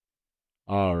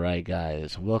All right,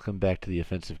 guys, welcome back to the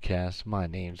Offensive Cast. My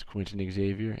name's Quentin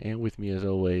Xavier, and with me, as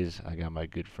always, I got my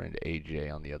good friend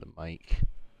AJ on the other mic.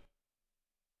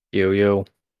 Yo, yo.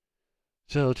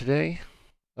 So today,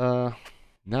 uh,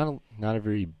 not a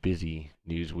very busy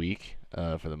news week,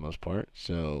 for the most part.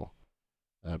 So,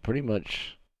 pretty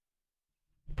much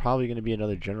probably going to be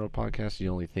another general podcast. The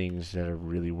only things that are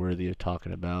really worthy of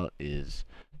talking about is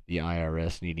the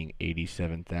IRS needing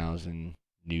 87,000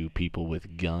 new people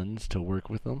with guns to work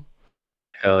with them,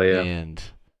 Hell yeah. and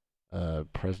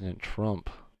President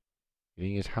Trump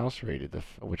getting his house raided,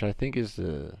 which I think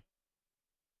the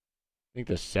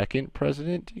second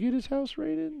president to get his house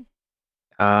raided,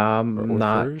 or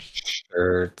Not first.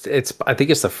 sure. I think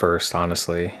it's the first,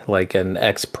 honestly. Like an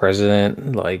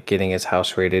ex-president like getting his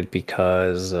house raided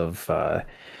because of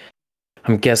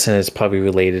I'm guessing it's probably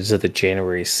related to the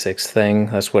January 6th thing.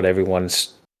 That's what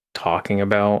everyone's talking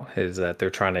about, is that they're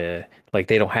trying to like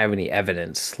they don't have any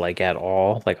evidence like at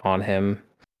all like on him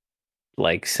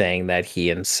like saying that he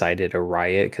incited a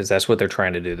riot because that's what they're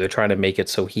trying to do. They're trying to make it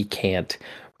so he can't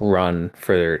run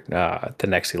for the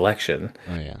next election.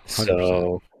 Oh yeah, 100%.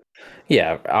 So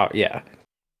yeah,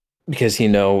 because he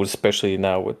knows, especially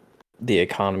now with the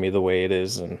economy the way it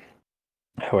is and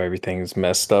how everything's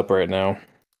messed up right now,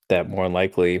 that more than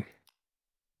likely,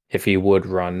 if he would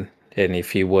run and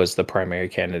if he was the primary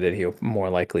candidate, he'll more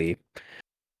likely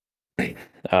be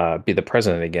the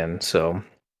president again. So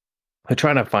I'm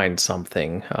trying to find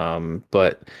something,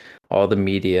 but all the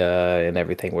media and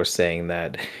everything were saying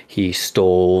that he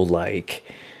stole like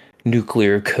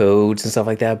nuclear codes and stuff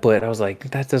like that. But I was like,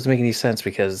 that doesn't make any sense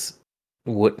because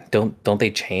what don't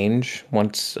they change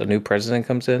once a new president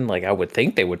comes in? Like I would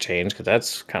think they would change because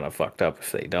that's kind of fucked up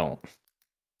if they don't.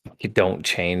 You don't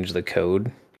change the code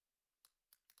or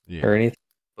Yeah, anything.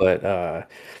 But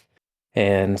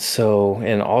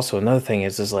and also another thing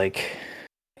is like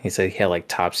he said he had like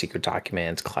top secret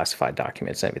documents, classified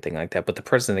documents, and everything like that. But the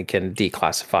president can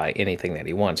declassify anything that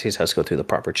he wants. He just has to go through the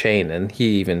proper chain. And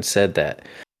he even said that,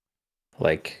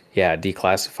 like, yeah,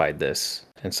 declassified this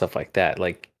and stuff like that.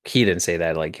 Like, he didn't say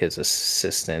that, like, his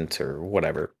assistant or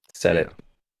whatever said yeah, it.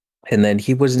 And then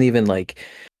he wasn't even like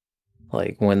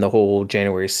when the whole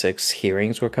January 6th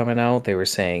hearings were coming out, they were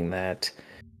saying that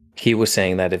he was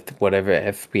saying that if whatever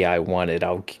FBI wanted,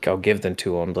 I'll give them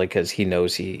to him, like, because he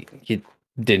knows he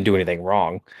didn't do anything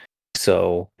wrong.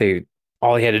 So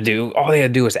all they had to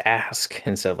do was ask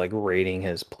instead of like raiding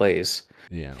his place.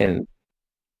 yeah, And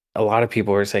a lot of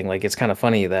people are saying like it's kind of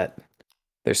funny that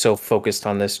they're so focused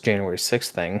on this January 6th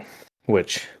thing,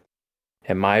 which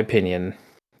in my opinion,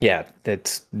 yeah,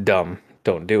 it's dumb.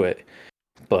 Don't do it.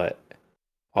 But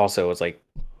also it's like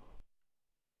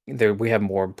there we have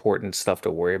more important stuff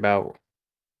to worry about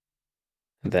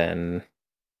than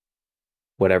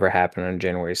whatever happened on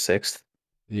January 6th.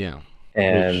 yeah. Which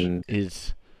And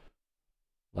is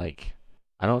like,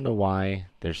 I don't know why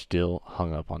they're still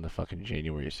hung up on the fucking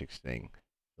January 6th thing.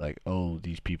 Like, oh,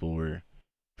 these people were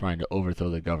trying to overthrow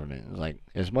the government. It's like,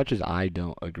 as much as I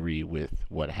don't agree with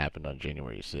what happened on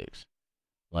January 6th,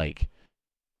 like,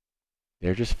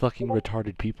 they're just fucking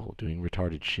retarded people doing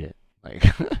retarded shit. Like,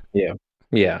 yeah.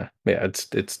 Yeah,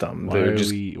 it's dumb. why are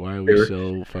we They're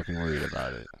so fucking worried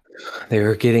about it? they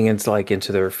were getting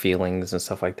into their feelings and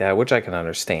stuff like that, which I can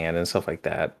understand and stuff like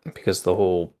that because the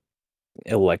whole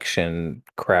election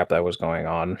crap that was going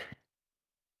on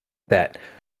that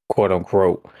quote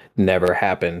unquote never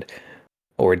happened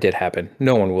or it did happen.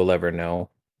 No one will ever know.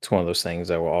 It's one of those things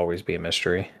that will always be a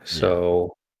mystery. Yeah.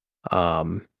 So,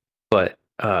 but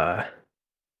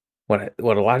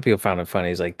what a lot of people found it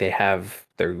funny is like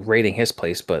they're raiding his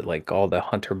place, but like all the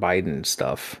Hunter Biden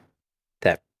stuff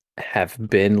that have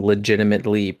been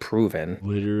legitimately proven.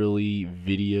 Literally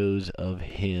videos of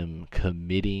him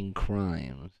committing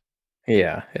crimes.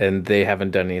 Yeah, and they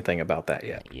haven't done anything about that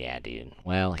yet. Yeah, dude.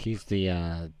 Well, he's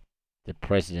the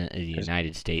president of the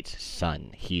United States'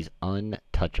 son. He's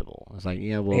untouchable. It's like,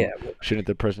 yeah, well, Yeah, shouldn't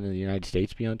the president of the United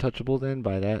States be untouchable then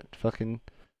by that fucking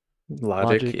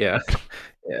logic. logic? Yeah,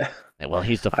 yeah. Well,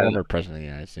 he's the I don't, former president of the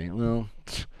United States. Well,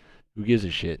 who gives a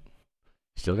shit?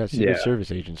 Still got Secret yeah,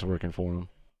 Service agents working for him.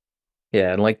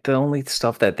 yeah. And like the only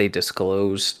stuff that they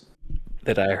disclosed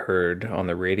that I heard on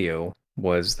the radio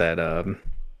was that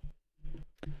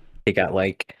they got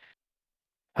like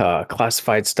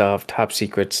classified stuff, top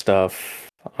secret stuff,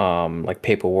 like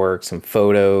paperwork, some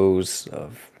photos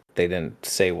of they didn't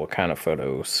say what kind of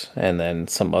photos, and then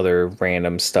some other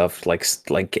random stuff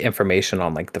like information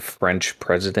on like the French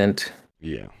president.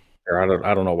 Yeah. Or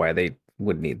I don't know why they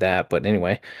would need that, but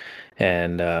anyway,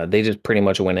 and they just pretty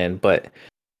much went in. But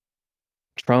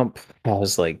Trump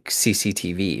has like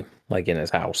CCTV like in his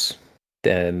house,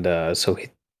 and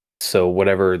so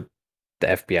whatever the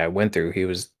FBI went through, he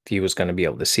was going to be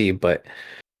able to see, but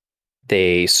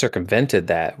they circumvented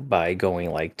that by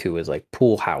going like to his like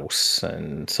pool house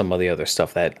and some of the other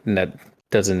stuff that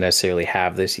doesn't necessarily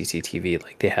have the CCTV.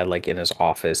 Like they had like in his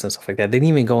office and stuff like that. They didn't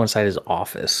even go inside his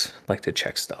office like to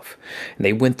check stuff. And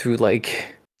they went through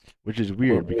like Which is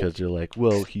weird because they're like,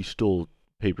 well, he stole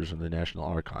papers from the National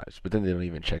Archives, but then they don't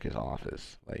even check his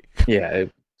office. Like, yeah,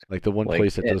 like the one like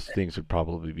place that those things would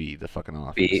probably be the fucking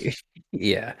office. be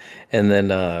yeah. And then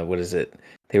what is it?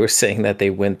 They were saying that they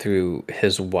went through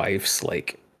his wife's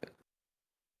like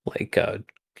uh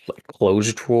like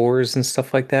clothes drawers and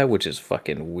stuff like that, which is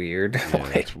fucking weird. Yeah,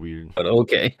 Like, that's weird. but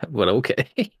okay.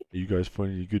 Are you guys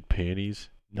finding any good panties?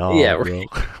 Nah, Yeah, right.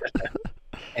 bro.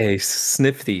 Hey,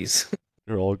 sniff these.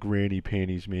 They're all granny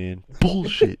panties, man.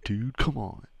 Bullshit, dude. Come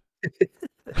on.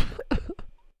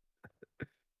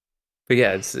 But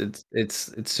yeah,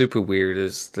 it's super weird.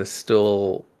 It's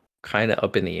still kind of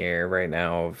up in the air right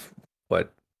now of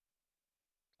what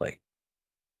like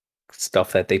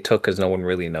stuff that they took because no one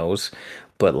really knows.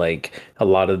 But like a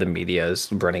lot of the media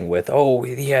is running with, oh,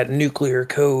 he had nuclear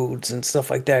codes and stuff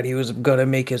like that. He was gonna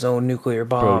make his own nuclear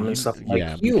Bro, bomb and you stuff. Like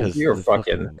yeah, because you're the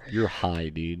fucking. fucking you're high,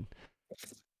 dude.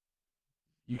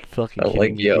 You fucking I'm kidding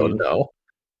like, me, yo, dude? no,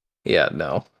 yeah,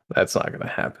 no, that's not gonna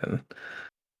happen.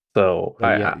 So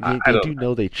But yeah, I they don't do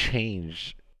know they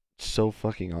change so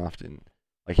fucking often.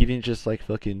 Like he didn't just like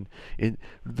fucking in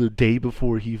the day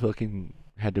before he fucking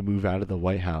had to move out of the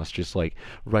White House, just like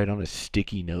write on a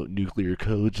sticky note nuclear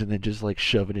codes and then just like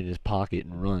shove it in his pocket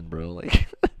and run, bro. Like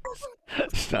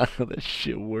that's not how that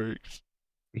shit works.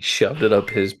 He shoved it up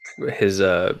his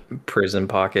prison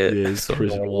pocket Yeah, his so no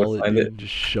prison one would wallet, find dude, it.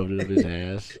 just shoved it up his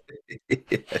ass.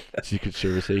 Secret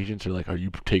Service agents are like, "Are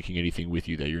you taking anything with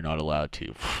you that you're not allowed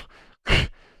to?"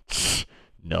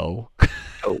 No.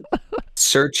 Oh,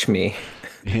 search me.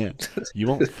 Yeah, you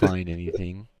won't find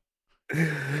anything.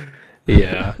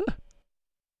 Yeah,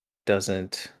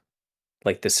 doesn't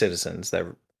like the citizens that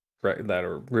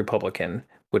are Republican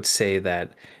would say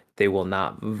that they will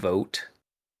not vote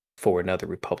for another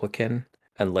Republican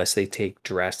unless they take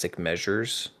drastic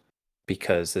measures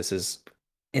because this is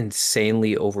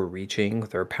insanely overreaching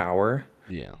their power.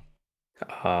 Yeah.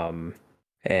 Um,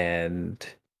 and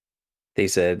they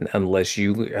said unless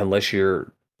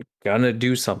you're gonna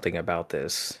do something about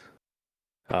this,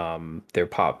 they're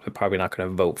probably not gonna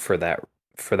vote for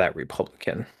that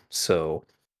Republican. So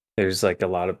there's like a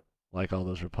lot of Like all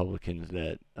those Republicans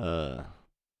that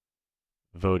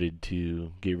voted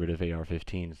to get rid of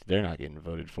AR-15s, they're not getting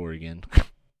voted for again.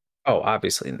 oh,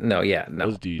 obviously no, yeah,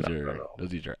 those no, dudes no, no, are no. those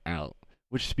dudes are out.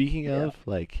 Which speaking Yeah. of,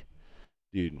 like,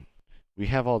 dude, we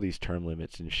have all these term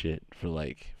limits and shit for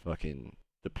like fucking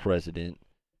the president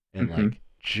and Hmm. like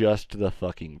just the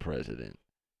fucking president,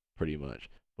 pretty much.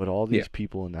 But all Yeah. these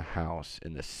people in the House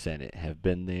and the Senate have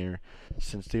been there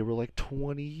since they were like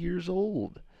 20 years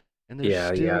old. And they're Yeah,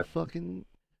 still yeah, fucking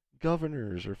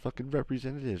governors or fucking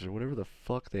representatives or whatever the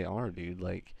fuck they are, dude.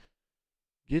 Like,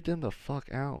 get them the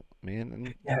fuck out, man.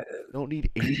 And yeah, don't need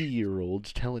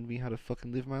 80-year-olds telling me how to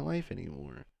fucking live my life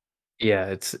anymore. yeah.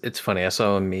 It's funny. I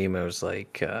saw a meme. It was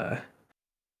like,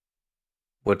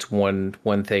 what's one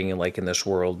thing like in this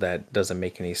world that doesn't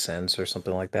make any sense or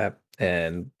something like that?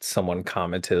 And someone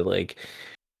commented like,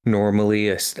 normally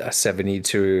a 70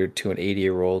 to an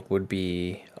 80-year-old would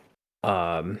be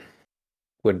um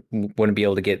wouldn't be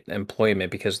able to get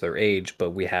employment because of their age,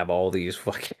 but we have all these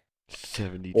fucking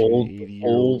 72 to old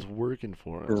 80-year-olds old working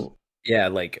for us. r- yeah,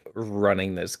 like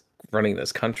running this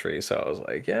country. So I was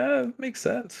like, yeah, it makes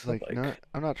sense. Like, Like, not,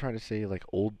 I'm not trying to say like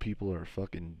old people are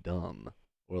fucking dumb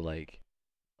or like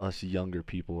us younger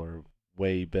people are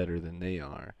way better than they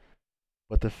are.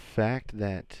 But the fact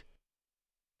that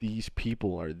these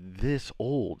people are this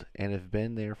old and have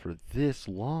been there for this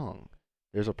long,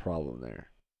 there's a problem there.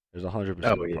 There's 100%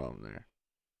 oh a yeah. problem there.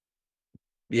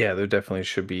 Yeah, there definitely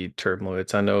should be term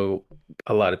limits. I know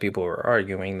a lot of people are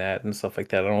arguing that and stuff like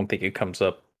that. I don't think it comes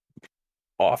up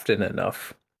often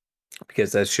enough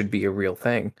because that should be a real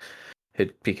thing.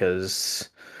 Because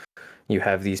you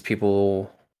have these people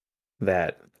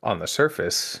that on the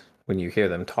surface, when you hear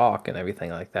them talk and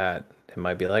everything like that, it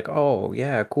might be like, oh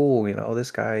yeah, cool,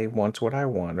 this guy wants what I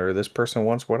want, or this person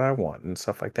wants what I want, and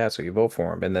stuff like that. So you vote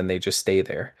for him, and then they just stay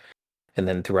there. And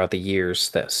then throughout the years,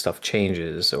 that stuff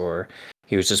changes, or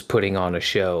he was just putting on a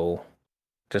show,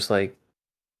 just like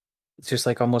just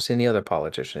like almost any other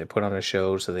politician. They put on a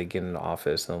show so they get in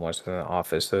office, and then once they're in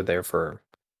office, they're there for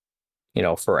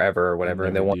forever or And whatever,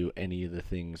 and they never want do any of the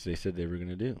things they said they were going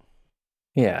to do.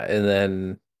 yeah, and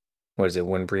then what is it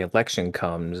when re-election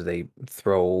comes, they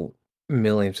throw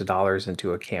millions of dollars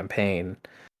into a campaign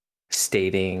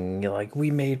stating like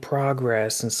we made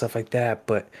progress and stuff like that,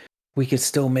 but we could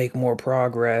still make more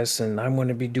progress, and I'm going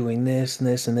to be doing this and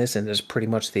this and this, and it's pretty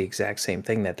much the exact same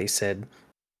thing that they said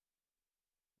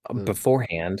The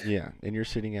beforehand. Yeah, and you're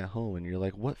sitting at home and you're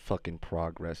like, what fucking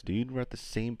progress, dude? We're at the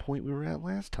same point we were at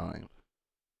last time.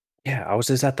 Yeah, I was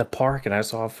just at the park and I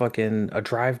saw a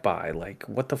drive-by. Like,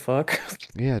 what the fuck?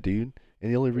 Yeah, dude.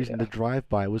 And the only reason the Yeah.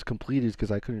 drive-by was completed is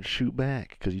because I couldn't shoot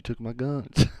back because you took my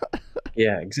guns.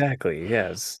 Yeah, exactly.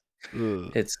 Yes.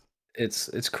 Ugh. It's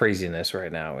it's craziness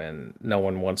right now, and no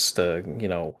one wants to,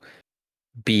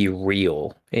 be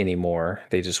real anymore.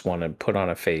 They just want to put on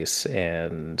a face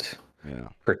and Yeah.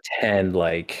 pretend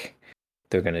like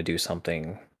they're going to do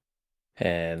something.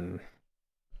 And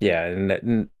yeah,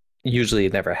 and usually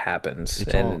it never happens.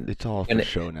 And It's all for when it,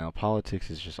 show now. Politics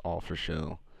is just all for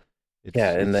show.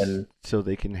 yeah, and It's then so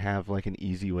they can have like an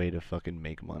easy way to fucking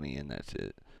make money and that's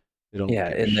it. They don't yeah,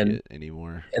 give a shit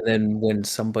anymore. and then when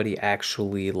somebody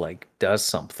actually like does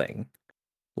something,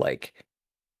 like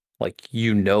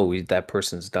that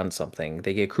person's done something,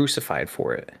 they get crucified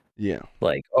for it. Yeah.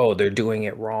 Like, oh, they're doing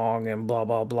it wrong and blah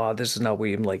blah blah. This is not what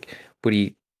I'm like,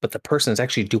 but the person's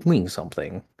actually doing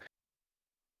something.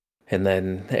 And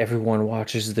then everyone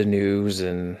watches the news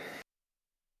and,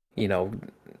 you know,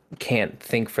 can't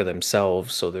think for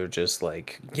themselves, so they're just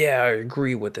like, yeah, I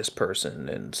agree with this person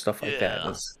and stuff like that.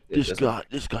 And Yeah. it doesn't.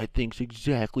 This guy thinks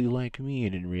exactly like me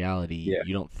and in reality Yeah.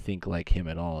 you don't think like him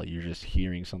at all. You're just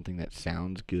hearing something that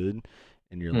sounds good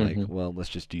and you're like, Hmm. well, let's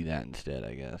just do that instead,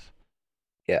 I guess.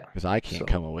 Yeah. Because I can't So.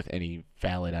 come up with any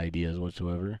valid ideas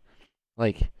whatsoever.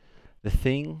 Like the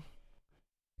thing,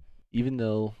 even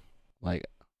though, like,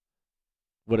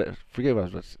 forget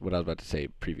what I was about to say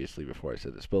previously before I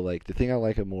said this, but like the thing I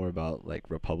like more about like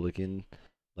Republican,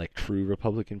 like true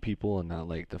Republican people, and not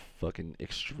like the fucking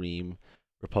extreme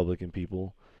Republican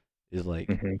people, is like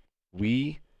Hmm.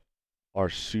 we are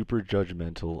super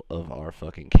judgmental of our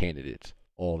fucking candidates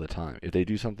all the time. If they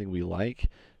do something we like,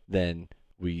 then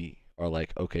we are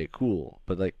like, okay, cool.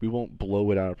 But like we won't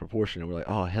blow it out of proportion and we're like,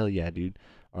 oh hell yeah, dude.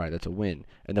 All right, that's a win.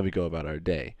 And then we go about our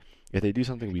day. If they do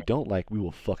something we don't like, we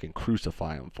will fucking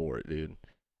crucify them for it, dude.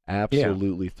 Yeah.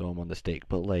 Absolutely throw them on the stake.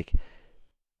 But like,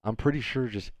 I'm pretty sure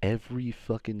just every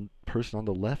fucking person on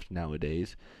the left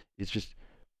nowadays is just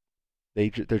they're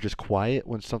just quiet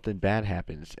when something bad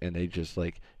happens, and they just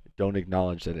like don't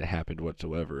acknowledge that it happened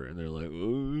whatsoever, and they're like,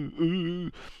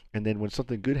 and then when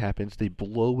something good happens, they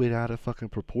blow it out of fucking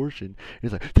proportion.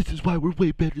 It's like, this is why we're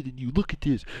way better than you. Look at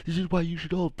this. This is why you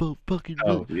should all vote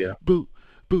Oh yeah. vote.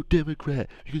 Vote Democrat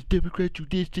because Democrats do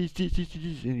this,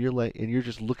 and you're like, and you're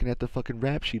just looking at the fucking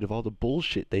rap sheet of all the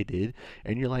bullshit they did,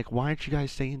 and you're like, why aren't you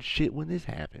guys saying shit when this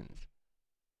happens?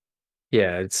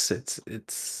 Yeah.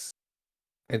 It's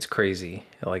crazy.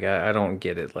 Like I don't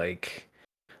get it. Like,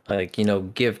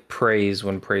 give praise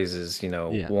when praise is,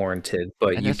 Yeah, warranted,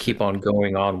 but and you keep on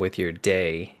going on with your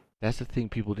day. that's the thing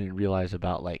people didn't realize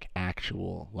about like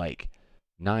actual like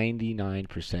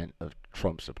 99% of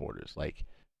Trump supporters like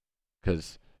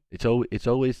cuz it's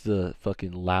always the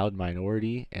fucking loud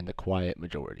minority and the quiet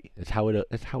majority. That's how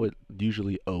it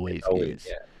usually It always always, is.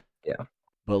 yeah. Yeah.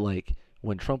 But like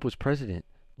when Trump was president,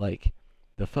 like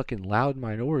the fucking loud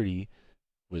minority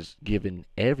was giving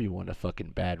everyone a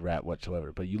fucking bad rap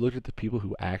whatsoever. But you look at the people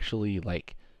who actually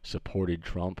like supported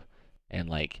Trump and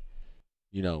like,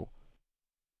 you know,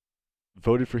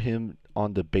 voted for him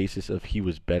on the basis of he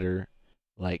was better.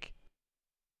 Like,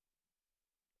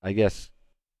 I guess,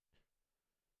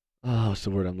 oh, what's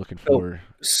the word I'm looking So for?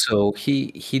 so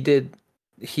he did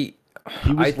he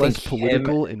He I was think less him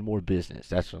political and more business.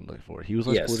 That's what I'm looking for. He was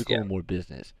less yes, political yeah. and more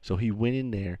business. So he went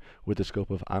in there with the scope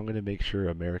of I'm going to make sure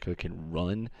America can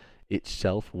run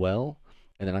itself well,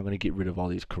 and then I'm going to get rid of all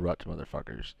these corrupt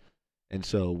motherfuckers. And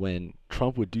so when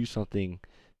Trump would do something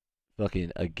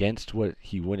fucking against what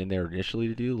he went in there initially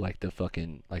to do, like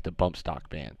the bump stock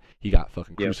ban. He got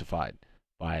fucking Yep. crucified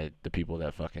by the people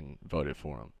that fucking voted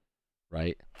for him,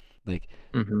 right? Like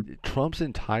Hmm. Trump's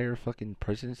entire fucking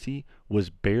presidency was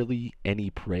barely any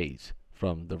praise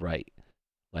from the right,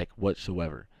 like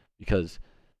whatsoever, because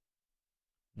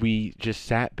we just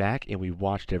sat back and we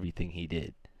watched everything he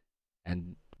did.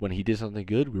 And when he did something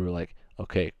good, we were like,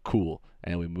 okay, cool,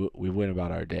 and we went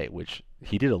about our day. Which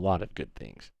he did a lot of good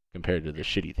things compared to the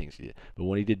shitty things he did. But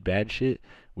when he did bad shit,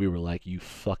 we were like, you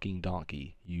fucking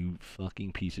donkey, you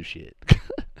fucking piece of shit,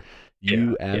 Yeah,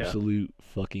 you yeah. absolute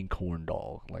fucking corn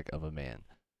dog like of a man.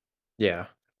 Yeah.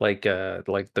 Like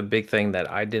the big thing that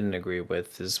I didn't agree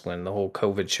with is when the whole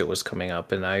COVID shit was coming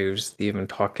up, and I was even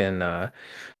talking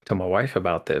to my wife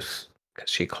about this. because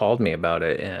she called me about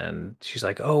it and she's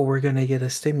like, "Oh, we're gonna get a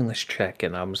stimulus check,"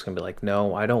 and I'm just gonna be like,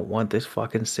 "No, I don't want this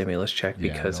fucking stimulus check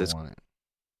Yeah, I because don't want it.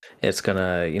 it's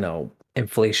gonna,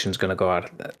 inflation's gonna go out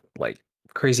of that like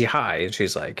crazy high." And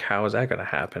she's like, "How is that gonna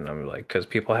happen?" I'm like, "Because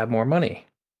people have more money.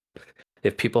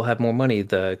 If people have more money,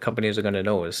 the companies are gonna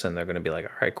notice and they're gonna be like,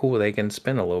 all right, cool, they can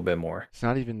spend a little bit more." It's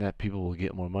not even that people will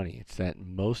get more money. It's that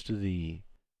most of the,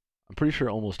 I'm pretty sure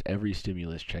almost every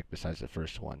stimulus check besides the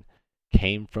first one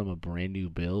came from a brand new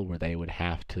bill where they would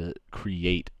have to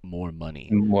create more money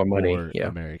More money, for yeah,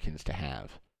 Americans to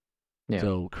have. yeah.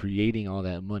 So creating all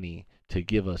that money to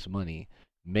give us money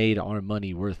made our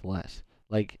money worth less.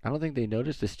 Like, I don't think they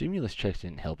noticed the stimulus checks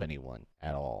didn't help anyone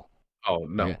at all. Oh Like,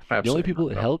 no, the only absolutely not. people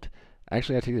it No. helped,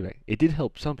 actually, I take it back. It did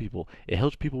help some people. It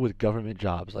helped people with government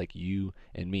jobs like you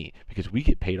and me because we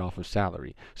get paid off of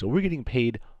salary. So we're getting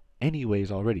paid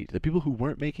anyways already. The people who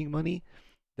weren't making money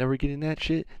that were getting that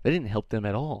shit, that didn't help them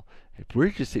at all. If we're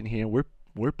just sitting here and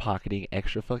we're pocketing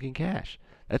extra fucking cash.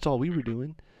 That's all we were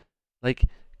doing. Like,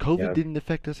 COVID Yeah. didn't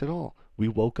affect us at all. We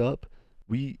woke up,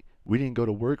 we didn't go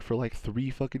to work for like 3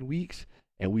 fucking weeks,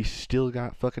 and we still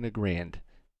got fucking a grand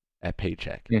at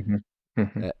paycheck Hmm.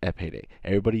 Hmm. at payday.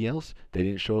 Everybody else, they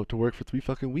didn't show up to work for 3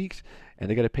 fucking weeks, and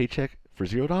they got a paycheck for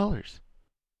 $0.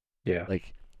 Yeah.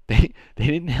 Like, they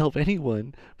didn't help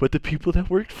anyone but the people that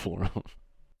worked for them.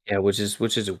 Yeah, which is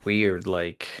weird.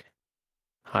 Like,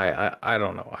 I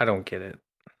don't know. I don't get it.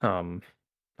 Um,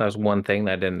 that was one thing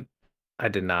that I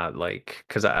did not like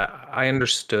because I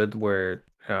understood where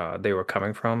they were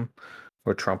coming from,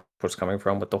 where Trump was coming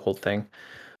from with the whole thing.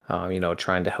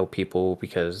 Trying to help people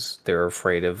because they're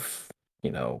afraid of,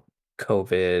 you know,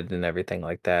 COVID and everything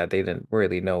like that. They didn't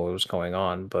really know what was going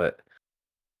on, but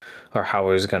or how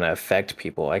it was going to affect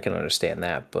people. I can understand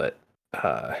that, but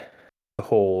uh, the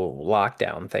whole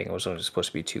lockdown thing was only supposed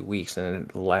to be 2 weeks, and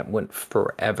it went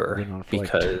forever Went on for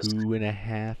like because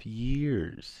 2.5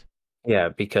 years. yeah,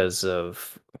 because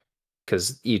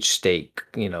each state,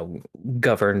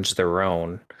 governs their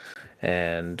own.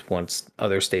 And once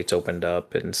other states opened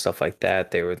up and stuff like that,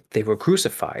 they were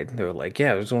crucified. They were like,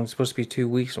 "Yeah, it was only supposed to be 2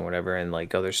 weeks or whatever," and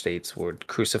like other states would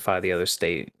crucify the other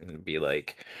state and be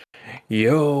like,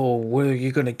 "Yo, what are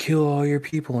you gonna kill all your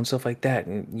people and stuff like that?"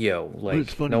 And yo, But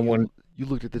it's like funny, you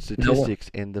looked at the no one, statistics,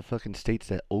 and the fucking states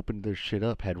that opened their shit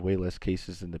up had way less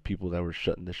cases than the people that were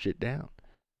shutting the shit down.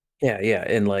 yeah, yeah,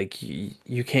 and like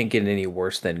you can't get any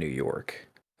worse than New York.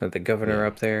 The governor Yeah.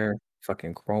 up there,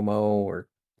 fucking Cuomo or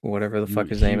whatever the You fuck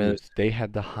his name is. they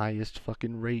had the highest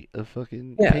fucking rate of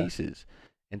fucking Yeah, cases.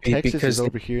 And Texas is because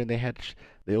over here and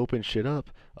they opened shit up.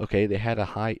 Okay, they had a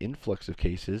high influx of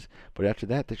cases, but after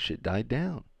that the shit died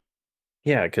down.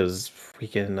 yeah, because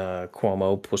freaking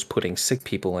Cuomo was putting sick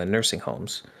people in nursing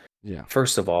homes. Yeah.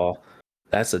 First of all,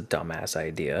 that's a dumbass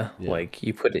idea. Yeah. Like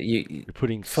you put it, You're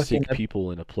putting fucking sick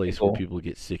people in a place where people. people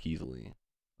get sick easily.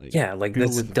 Like Yeah, like people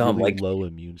that's with dumb. really Like low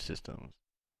immune systems.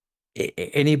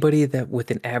 anybody that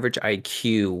with an average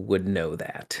IQ would know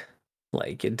that.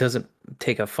 Like it doesn't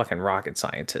take a fucking rocket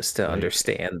scientist to Like,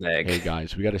 understand that. hey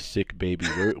guys, we got a sick baby.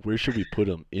 Where should we put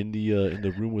him? In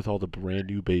the room with all the brand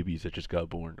new babies that just got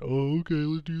born. Oh, okay,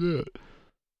 let's do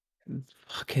that.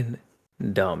 Fucking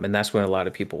dumb. And that's when a lot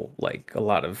of people, like a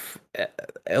lot of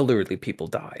elderly people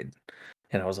died.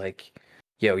 And I was like,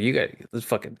 yo, you guys, this is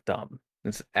fucking dumb.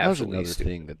 It's That was absolutely another stupid.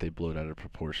 thing that they blowed out of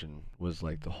proportion was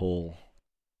like the whole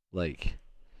like,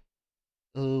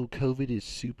 oh, COVID is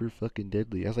super fucking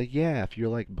deadly. I was like, yeah, if you're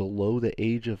like below the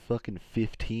age of fucking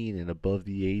 15 and above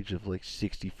the age of like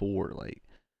 64, like,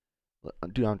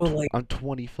 dude, Well, like, I'm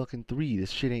 20 fucking 3.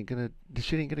 This shit ain't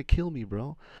gonna kill me,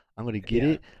 bro. I'm gonna get yeah,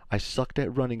 it. I sucked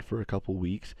at running for a couple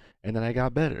weeks, and then I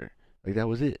got better. Like that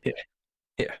was it. yeah,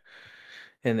 yeah.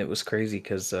 And it was crazy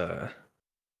because,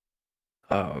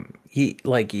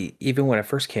 even when it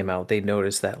first came out, they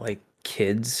noticed that like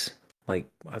kids, like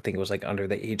I think it was like under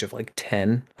the age of like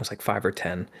 10, it was like 5 or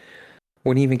 10,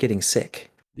 weren't even getting sick.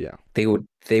 Yeah, They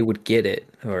would get it,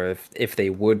 or if they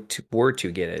were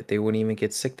to get it, they wouldn't even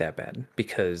get sick that bad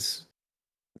because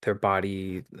their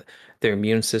body, their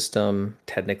immune system,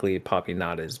 technically probably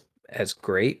not as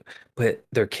great, but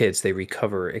their kids, they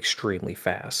recover extremely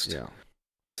fast yeah.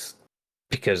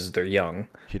 because they're young.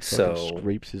 Kid fucking So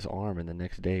scrapes his arm, and the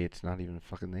next day it's not even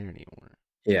fucking there anymore.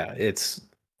 yeah, it,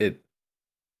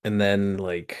 and then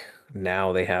like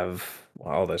now they have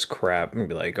all this crap and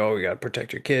be like, oh, you gotta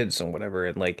protect your kids and whatever,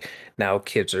 and like now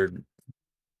kids are,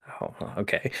 oh,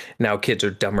 okay, now kids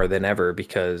are dumber than ever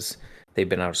because they've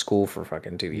been out of school for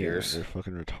fucking two Yeah, years. they're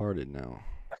fucking retarded now.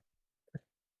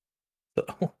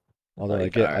 So, Although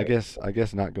like, all right. I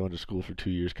guess not going to school for 2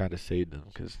 years kind of saved them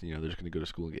because they're just gonna go to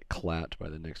school and get clapped by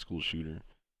the next school shooter.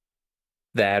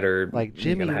 That or Like,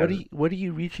 you're Jimmy, gonna have what are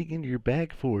you reaching into your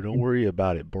bag for? Don't worry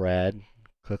about it, Brad.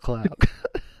 Clock.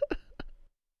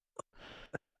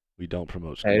 We don't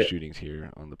promote school I, shootings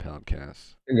here on the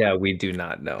podcast. yeah, we do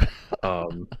not know.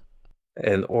 Um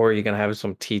and or you're gonna have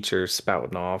some teacher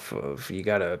spouting off of you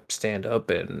gotta stand up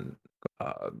and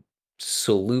uh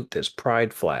salute this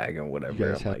pride flag and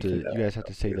whatever. I'm like, You guys have no,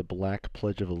 to say the Black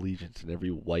Pledge of Allegiance, and every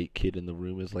white kid in the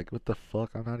room is like, "What the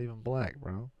fuck? I'm not even black,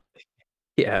 bro."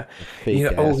 yeah. The You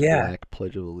fake know, oh ass yeah. Black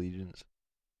Pledge of Allegiance.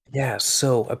 Yeah,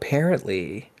 so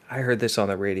apparently I heard this on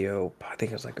the radio, I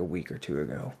think it was like a week or two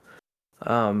ago.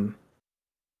 Um,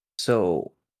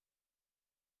 so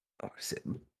what is it?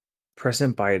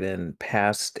 President Biden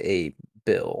passed a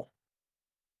bill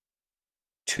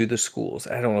to the schools.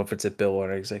 I don't know if it's a bill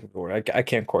or an executive order. I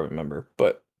can't quite remember,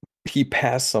 but he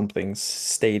passed something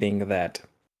stating that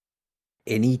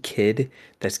any kid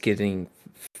that's getting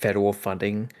federal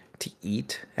funding to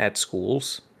eat at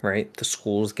schools, right? The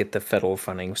schools get the federal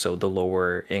funding, so the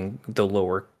lower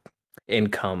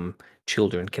income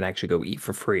children can actually go eat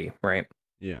for free, right?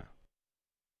 Yeah.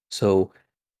 So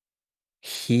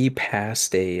he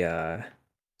passed a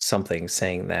something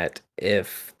saying that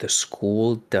if the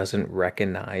school doesn't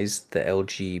recognize the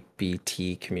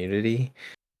LGBT community,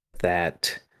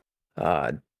 that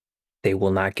uh, they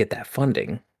will not get that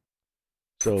funding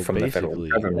So from the federal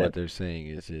basically, what government. they're saying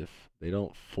is if they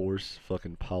don't force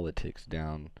fucking politics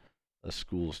down a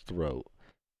school's throat,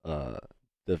 uh,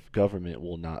 the government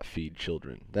will not feed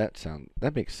children. That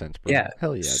makes sense, bro. Yeah.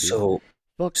 Hell yeah, dude. So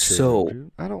Fuck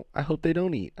children, so dude. I hope they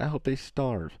don't eat. I hope they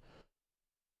starve.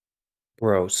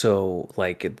 bro, so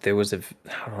like there was I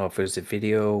don't know if it was a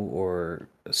video or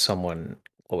someone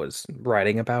was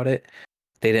writing about it.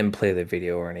 They didn't play the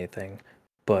video or anything,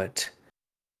 but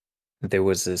there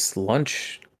was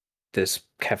this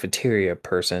cafeteria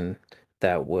person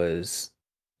that was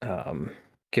um,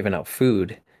 giving out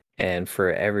food, and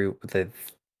for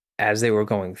as they were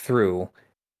going through,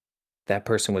 that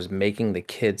person was making the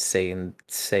kids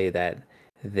say that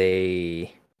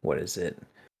they what is it?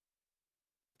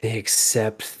 They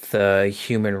accept the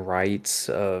human rights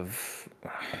of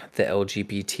the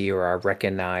LGBT or I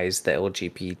recognize the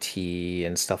LGBT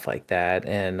and stuff like that.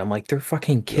 And I'm like, they're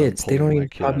fucking Dude, I'm kids. They pulling don't my even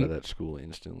kid out of probably that school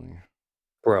instantly.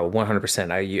 Bro,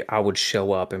 100%. I would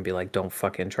show up and be like, "Don't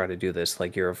fucking try to do this.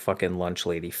 Like you're a fucking lunch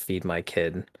lady. Feed my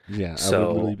kid." Yeah, I would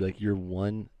literally So, be like, your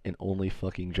one and only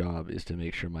fucking job is to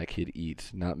make sure my kid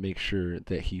eats, not make sure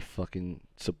that he fucking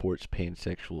supports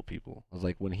pansexual people. I was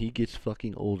like, when he gets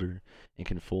fucking older and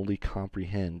can fully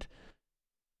comprehend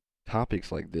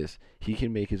topics like this, he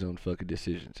can make his own fucking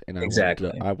decisions, and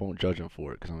exactly. I won't judge him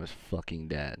for it because I'm his fucking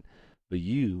dad. But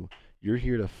you're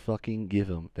here to fucking give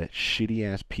him that shitty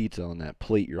ass pizza on that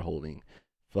plate you're holding.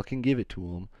 Fucking give it to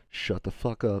him. Shut the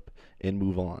fuck up and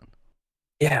move on.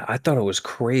 Yeah, I thought it was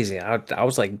crazy. I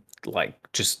was like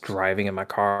just driving in my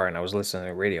car and I was listening to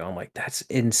the radio. I'm like, "That's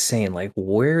insane. Like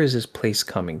where is this place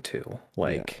coming to?"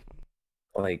 Yeah,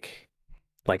 Like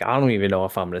like I don't even know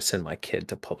if I'm going to send my kid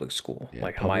to public school. yeah.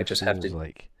 Like I might Public just have school is to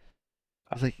like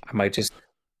I it's like I might just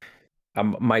I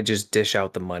might just dish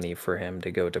out the money for him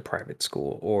to go to private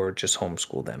school or just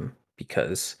homeschool them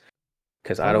because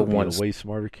I I would don't be a want way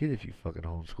smarter kid if you fucking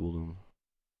homeschooled him.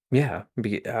 yeah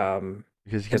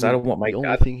Because because I don't want the my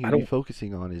only thing he I would be don't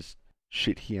focusing on is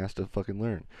shit he has to fucking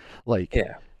learn. Like,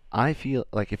 yeah I feel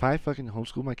like if I fucking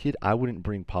homeschool my kid, I wouldn't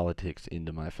bring politics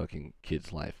into my fucking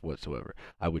kid's life whatsoever.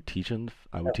 I would teach him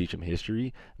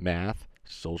history, math,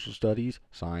 social studies,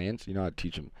 science. You know, I'd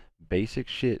teach him basic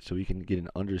shit so he can get an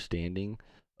understanding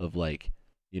of like,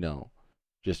 you know,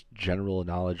 just general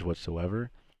knowledge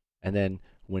whatsoever. And then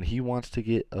when he wants to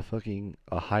get a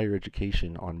higher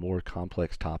education on more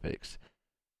complex topics,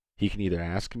 he can either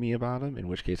ask me about them, in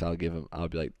which case I'll be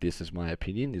like, this is my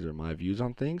opinion, these are my views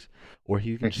on things, or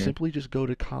he can hmm simply just go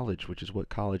to college, which is what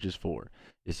college is for,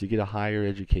 is to get a higher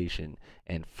education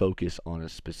and focus on a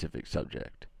specific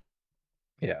subject.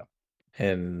 yeah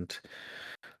and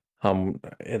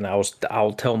and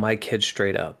I'll tell my kid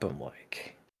straight up. I'm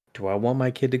like, do I want my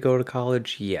kid to go to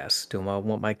college? Yes. Do I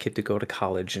want my kid to go to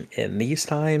college in these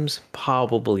times?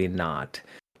 Probably not,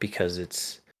 because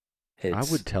I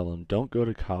would it's tell him, don't go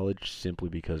to college simply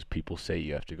because people say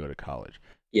you have to go to college.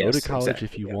 Go to yes, college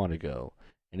if exactly. you Yeah. want to go.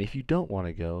 And if you don't want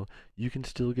to go, you can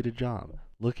still get a job.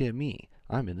 Look at me.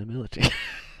 I'm in the military.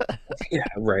 Yeah,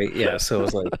 right. Yeah. So it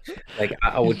was like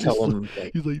I would tell him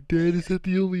like He's like, Dad, is that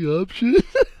the only option?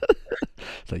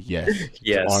 It's like, yes, it's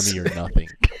yes. army or nothing.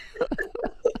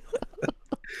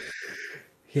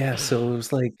 Yeah, so it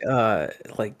was like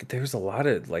there's a lot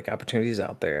of like opportunities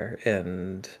out there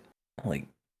and like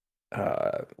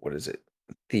what is it?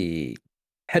 The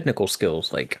technical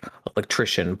skills like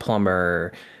electrician,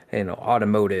 plumber,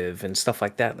 automotive and stuff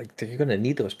like that. Like you're gonna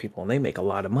need those people, and they make a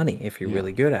lot of money if you're Yeah.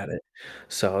 really good at it.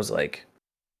 So I was like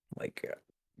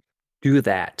do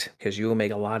that because you will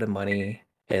make a lot of money,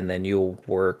 and then you'll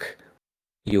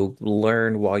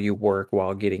learn while you work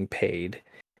while getting paid,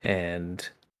 and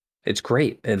it's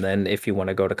great. And then if you want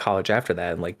to go to college after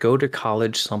that, and like go to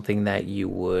college something that you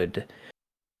would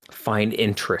find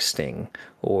interesting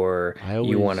or I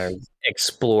you want to always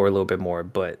explore a little bit more,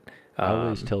 but I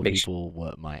always tell make sure people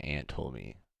what my aunt told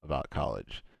me about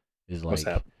college is what's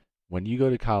like that? when you go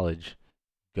to college,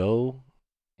 go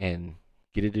and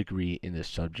get a degree in the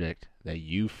subject that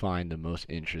you find the most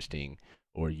interesting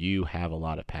or you have a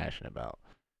lot of passion about.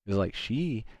 It's like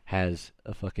she has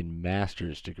a fucking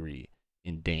master's degree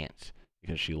in dance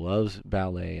because she loves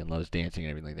ballet and loves dancing and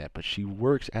everything like that, but she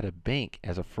works at a bank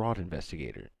as a fraud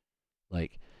investigator.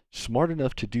 Like smart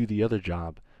enough to do the other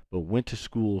job, but went to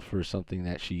school for something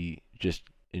that she just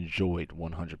enjoyed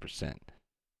 100%.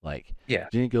 Like, Yeah.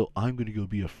 didn't go, I'm going to go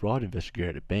be a fraud investigator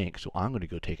at a bank, so I'm going to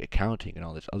go take accounting and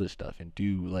all this other stuff and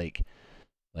do like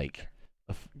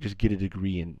just get a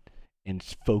degree and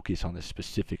focus on this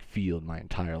specific field my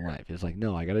entire life. It's like,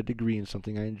 no, I got a degree in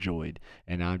something I enjoyed,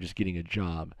 and now I'm just getting a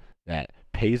job that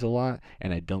pays a lot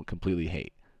and I don't completely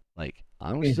hate. Like,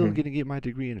 I'm still Hmm. going to get my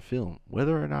degree in film.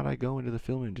 Whether or not I go into the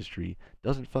film industry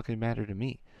doesn't fucking matter to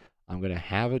me. I'm going to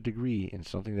have a degree in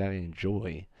something that I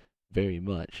enjoy very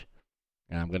much,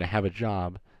 and I'm going to have a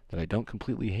job that I don't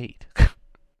completely hate.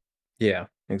 Yeah,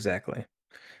 exactly.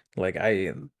 Like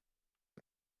I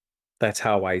that's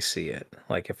how I see it.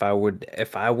 Like if I would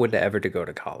ever to go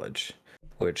to college,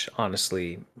 which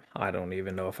honestly I don't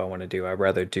even know if I want to do. I'd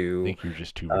rather do Think you're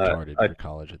just too uh, retarded a for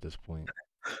college at this point.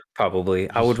 probably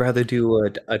I would Just rather do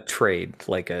a trade,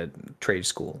 like a trade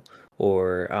school,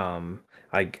 or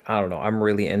I don't know. I'm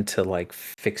really into like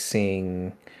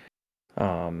fixing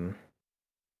um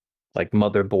like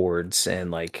motherboards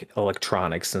and like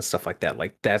electronics and stuff like that.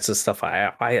 Like that's the stuff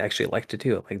I actually like to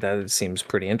do. Like that seems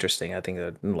pretty interesting. I think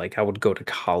that like I would go to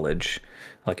college,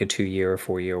 like a 2 year or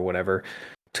 4 year or whatever,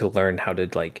 to learn how to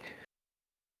like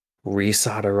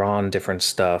resolder on different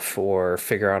stuff or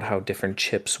figure out how different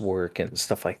chips work and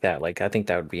stuff like that. Like I think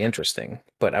that would be interesting,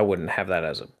 but I wouldn't have that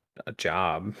as a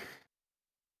job.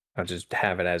 I'd just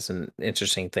have it as an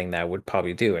interesting thing that I would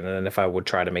probably do. And then if I would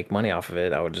try to make money off of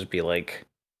it, I would just be like,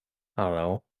 I don't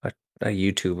know, a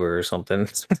YouTuber or something.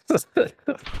 Just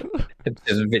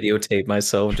videotape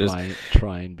myself just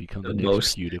try and become the the next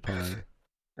most. PewDiePie.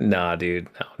 Nah, dude,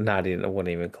 no, not even. I wasn't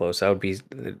even close. I would be.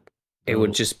 It would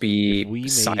Bro, just if be we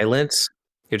made silence.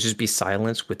 It would just be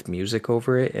silence with music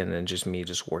over it, and then just me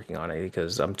just working on it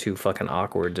because I'm too fucking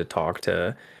awkward to talk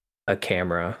to a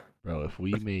camera. Bro, if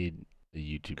we made a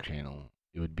YouTube channel,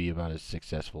 it would be about as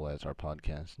successful as our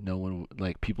podcast. No one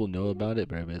like people know about it,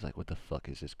 but everybody's like, "What the fuck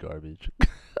is this garbage?"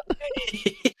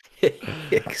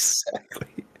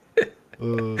 Exactly.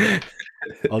 uh,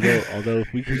 although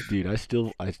if we could, dude, I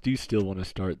do still want to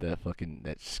start that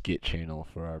skit channel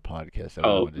for our podcast that we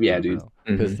Oh wanted to yeah, do, dude.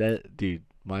 bro. Cause Hmm. that, dude,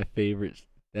 my favorite,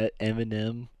 that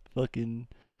Eminem fucking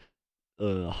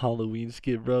Halloween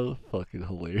skit, bro, fucking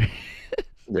hilarious.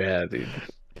 Yeah, dude.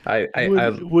 I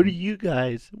What are you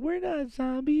guys? We're not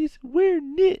zombies. We're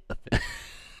nit.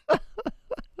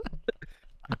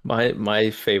 my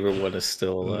favorite one is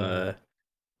still uh,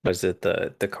 was it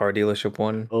the car dealership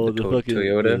one, oh, the the fucking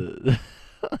Toyota? the.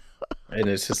 And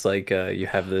it's just like you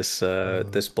have this uh,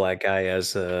 this black guy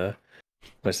as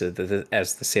what's it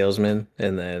as the salesman,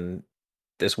 and then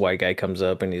this white guy comes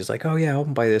up and he's like, "Oh yeah, I'll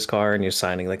buy this car," and you're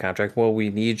signing the contract. Well, we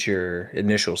need your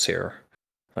initials here.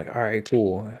 Like, all right,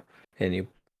 cool. And he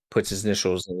puts his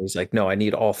initials, and he's like, "No, I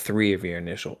need all three of your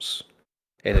initials."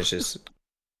 And it's just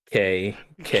K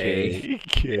K.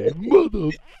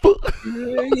 Motherfucker.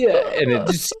 Yeah, and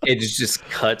it just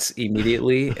cuts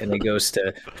immediately, and it goes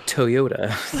to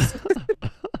Toyota.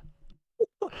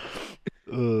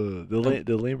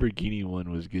 The Lamborghini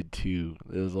one was good too.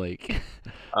 It was like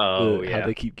Oh how yeah.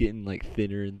 they keep getting like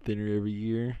thinner and thinner every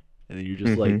year, and then you're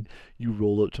just like Hmm. you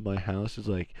roll up to my house. It's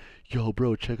like, yo,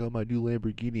 bro, check out my new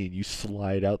Lamborghini, and you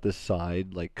slide out the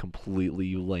side like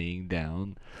completely laying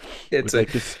down It's with a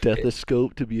like the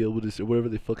stethoscope to be able to whatever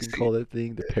they fucking call that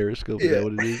thing, the periscope. Is yeah, that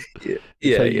what it is? yeah,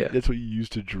 That's how yeah, you. yeah. That's what you use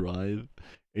to drive.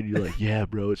 And you're like, yeah,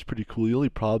 bro, it's pretty cool. The only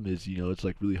problem is, it's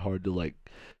like really hard to like,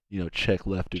 check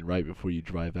left and right before you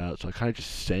drive out. So I kind of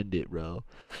just send it, bro.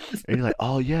 And you're like,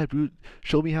 oh yeah, dude,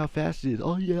 show me how fast it is.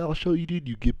 Oh yeah, I'll show you, dude.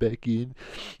 You get back in,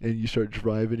 and you start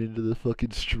driving into the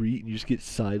fucking street, and you just get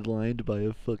sidelined by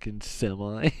a fucking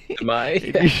semi, Am I?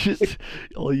 and you just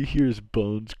all you hear is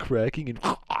bones cracking and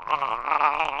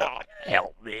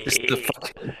Help Just the me.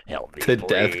 fucking Help me, the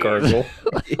death please. gargle.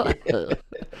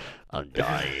 I'm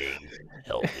dying.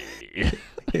 Help me.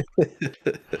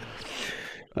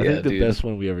 I Yeah, think the dude. best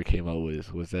one we ever came up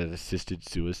with was that assisted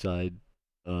suicide.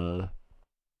 Uh,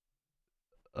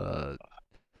 uh,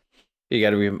 You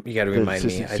gotta the remind me.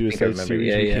 assisted I think I suicide remember. series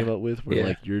Yeah, we yeah, came up with, where yeah,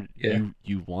 like yeah.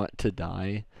 you want to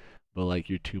die, but like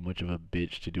you're too much of a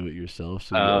bitch to do it yourself,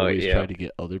 so you Oh, always try yeah. to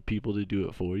get other people to do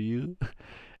it for you.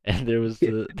 And there was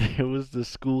Yeah. the there was the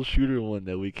school shooter one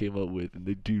that we came up with, and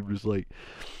the dude was like,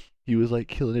 he was like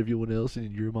killing everyone else, and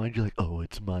in your mind you're like, oh,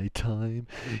 it's my time,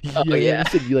 Oh, yeah.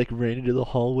 yes, and you like ran into the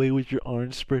hallway with your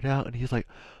arms spread out, and he's like,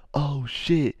 oh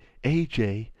shit,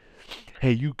 AJ,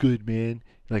 hey, you good, man?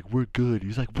 Like, we're good.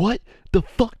 He's like, what the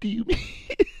fuck do you mean?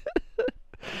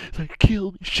 He's like,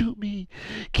 kill me, shoot me,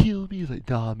 kill me. He's like,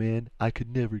 nah, man, I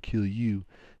could never kill you.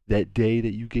 That day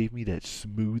that you gave me that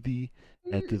smoothie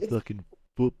at the fucking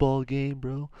football game,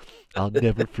 bro, I'll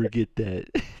never forget that.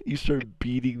 You start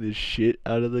beating the shit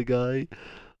out of the guy,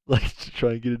 like to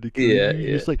try and get him to kill Yeah, you. You're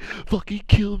yeah. just like, fucking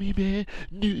kill me, man.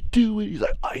 Do it. He's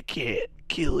like, I can't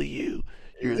kill you.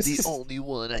 You're the only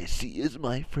one I see as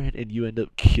my friend. And you end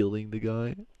up killing the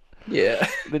guy. Yeah.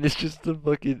 Then it's just the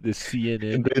And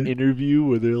CNN then, interview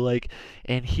where they're like,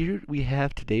 and here we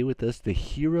have today with us the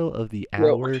hero of the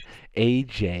bro, hour,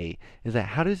 AJ. Is that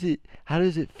how does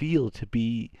it feel to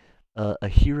be a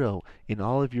hero in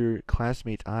all of your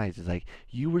classmates' eyes? It's like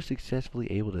you were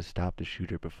successfully able to stop the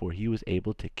shooter before he was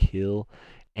able to kill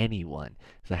anyone.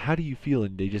 So how do you feel?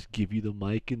 And they just give you the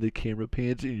mic and the camera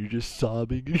pans, and you're just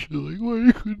sobbing, and you're like,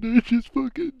 why couldn't I just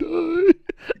fucking die?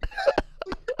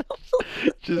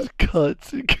 Just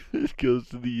cuts and goes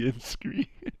to the end screen.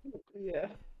 yeah.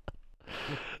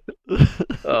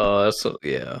 Oh, that's so,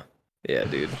 yeah. Yeah,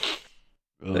 dude.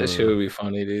 That shit uh, would be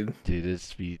funny, dude.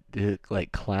 dude,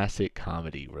 like classic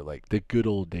comedy, where like the good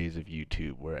old days of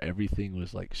YouTube, where everything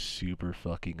was like super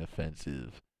fucking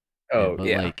offensive, and Oh,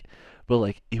 yeah. but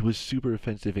like it was super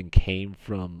offensive and came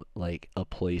from like a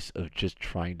place of just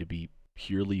trying to be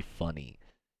purely funny,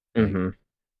 like Mm-hmm.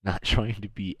 not trying to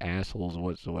be assholes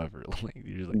whatsoever. Like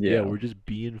you're just like, yeah, Yeah. we're just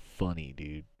being funny,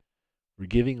 dude. We're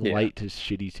giving Yeah. light to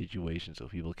shitty situations so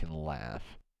people can laugh.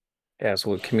 Yeah, that's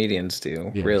what comedians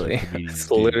do, Yeah, that's what really. comedians That's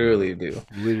do, literally bro. do. It's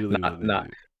literally what Not they not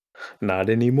do. not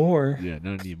anymore. Yeah,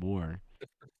 not anymore.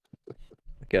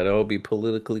 Gotta all be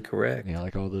politically correct. Yeah,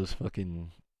 like all those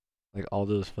fucking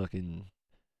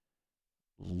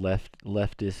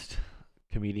leftist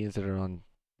comedians that are on,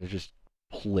 they're just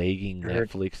plaguing Sure.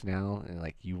 Netflix now, and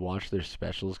like you watch their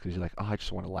specials because you're like, oh, I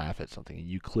just want to laugh at something, and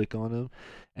you click on them,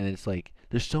 and it's like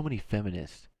there's so many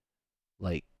feminists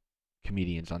like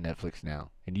comedians on Netflix now,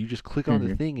 and you just click on the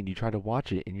Mm-hmm. thing and you try to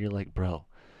watch it, and you're like, bro,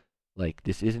 like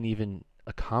this isn't even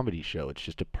a comedy show. It's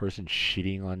just a person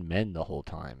shitting on men the whole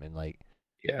time and like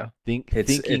Yeah. thinking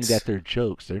that It's they're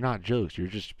jokes. They're not jokes. You're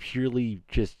just purely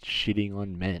just shitting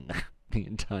on men the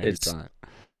entire it's time.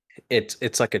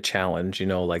 it's like a challenge,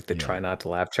 like the Yeah. try not to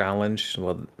laugh challenge.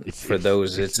 Well, It's for it's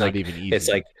those, it's it's not like even it's easy.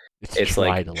 like It's it's try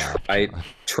like to laugh try challenge.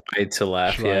 try to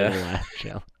laugh, Try to yeah. laugh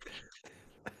challenge.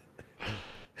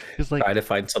 Cuz like Try to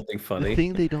find something the funny.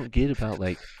 thing they don't get about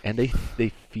like, and they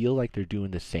feel like they're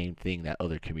doing the same thing that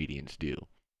other comedians do,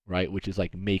 right? Which is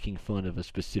like making fun of a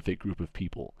specific group of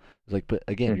people. It's like, but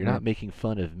again, you're Hmm. not making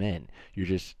fun of men. You're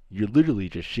literally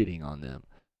just shitting on them.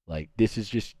 Like this is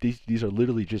just these are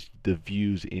literally just the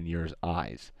views in your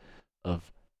eyes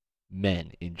of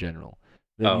men in general.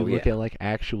 Then you Oh look yeah. at like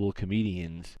actual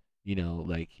comedians,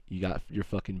 like you got your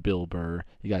fucking Bill Burr,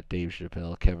 you got Dave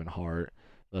Chappelle, Kevin Hart,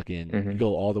 fucking you Hmm.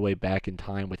 go all the way back in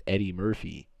time with Eddie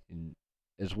Murphy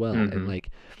as well. And Hmm. like,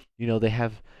 they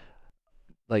have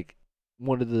like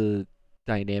one of the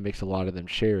dynamics a lot of them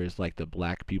share is like the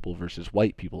black people versus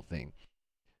white people thing.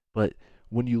 But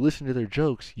when you listen to their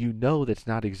jokes, you know that's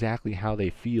not exactly how they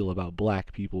feel about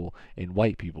black people and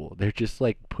white people. They're just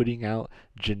like putting out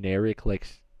generic, like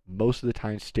most of the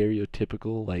time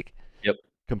stereotypical, like Yep.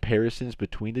 comparisons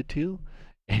between the two.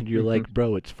 And you're Hmm. like,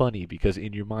 bro, it's funny because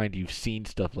in your mind you've seen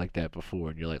stuff like that before,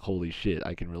 and you're like, holy shit,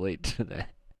 I can relate to that.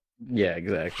 Yeah,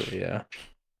 exactly. Yeah.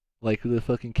 Like the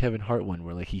fucking Kevin Hart one,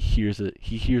 where like he hears a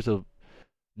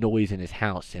noise in his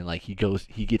house, and like he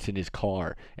gets in his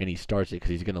car and he starts it because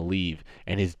he's gonna leave,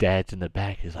 and his dad's in the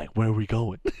back. He's like, where are we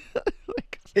going?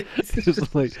 Like,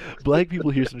 it's like black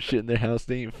people hear some shit in their house,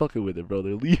 they ain't fucking with it, bro,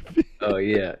 they're leaving. Oh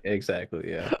yeah, exactly.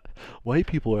 Yeah. White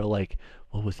people are like,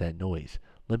 what was that noise?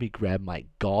 Let me grab my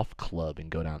golf club and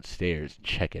go downstairs and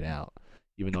check it out,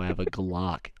 even though I have a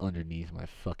Glock underneath my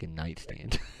fucking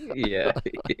nightstand. Yeah.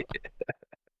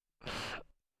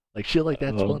 Like shit like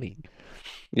that's Oh funny.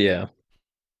 yeah.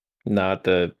 Not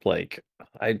the like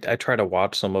I try to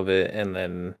watch some of it and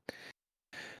then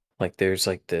like there's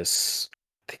like this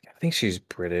I think she's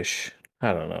British.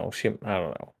 I don't know. I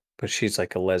don't know. But she's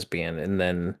like a lesbian and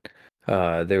then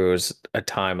there was a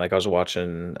time like I was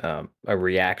watching a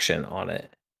reaction on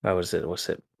it. Was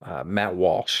it Matt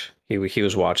Walsh. He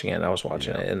was watching it and I was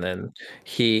watching Yeah. it and then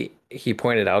he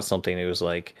pointed out something. He was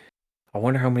like I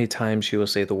wonder how many times she will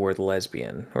say the word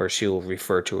lesbian or she will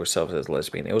refer to herself as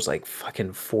lesbian. It was like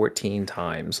fucking 14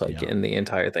 times, like Yeah. in the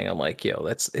entire thing. I'm like, yo,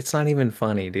 it's not even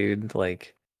funny, dude.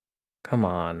 Like, come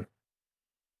on.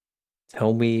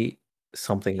 Tell me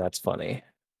something that's funny.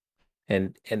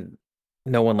 And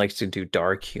no one likes to do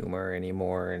dark humor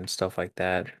anymore and stuff like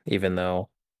that, even though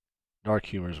Dark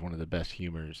humor is one of the best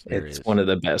humors there it's is. one of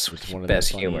the It's one of the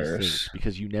best funniest things humors.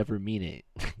 because you never mean it.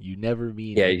 You never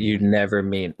mean Yeah, any. you never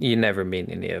mean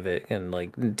any of it. And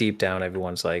like deep down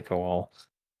everyone's like, oh well,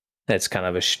 that's kind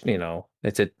of a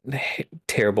it's a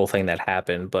terrible thing that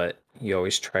happened, but you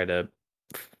always try to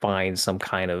find some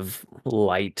kind of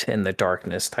light in the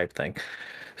darkness type thing.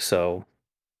 So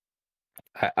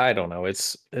I don't know.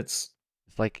 It's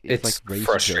like It's race jokes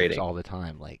frustrating. all the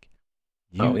time. Like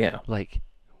Oh you yeah. like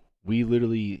we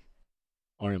literally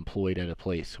are employed at a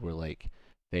place where like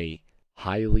they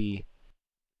highly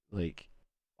like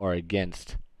are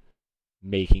against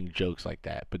making jokes like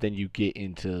that. But then you get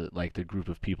into like the group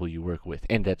of people you work with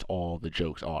and that's all the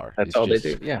jokes are. That's It's all they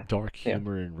just do. Yeah. dark Yeah.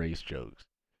 humor and race jokes.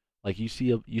 Like you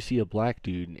see a black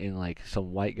dude and like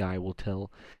some white guy will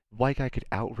tell white guy could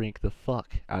outrank the fuck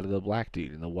out of the black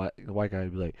dude and the white guy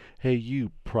would be like, "Hey you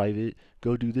private,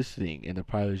 go do this thing." And the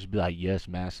private would just be like, "Yes,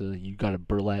 massa, you got a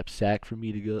burlap sack for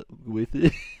me to go with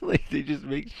it?" Like they just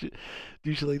make shit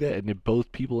do shit like that and then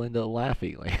both people end up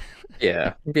laughing like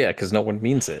Yeah. Yeah, because no one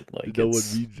means it. Like no one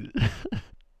reads it.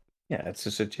 yeah, it's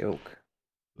just a joke.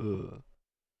 Ugh. But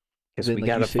Because then we like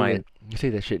gotta find you say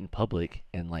that shit in public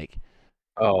and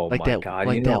oh like my that God,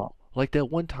 like that like that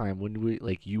one time when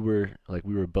you were like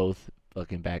we were both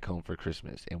fucking back home for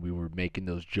Christmas and we were making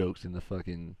those jokes in the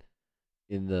fucking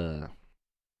in the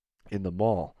in the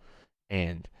mall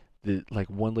and the like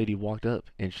one lady walked up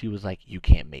and she was like, "You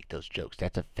can't make those jokes.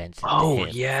 That's offensive to oh him."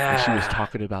 And she was yeah.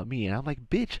 talking about me and I'm like,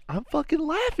 "Bitch, I'm fucking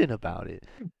laughing about it."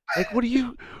 Like, what are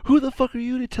you? Who the fuck are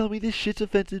you to tell me this shit's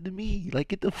offensive to me? Like,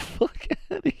 get the fuck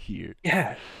out of here.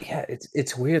 Yeah, yeah,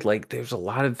 it's weird. Like there's a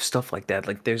lot of stuff like that.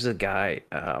 Like there's a guy,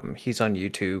 he's on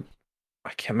YouTube. I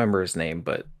can't remember his name,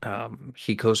 but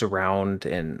he goes around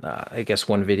and I guess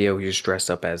one video he was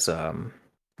dressed up as a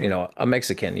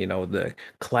Mexican, the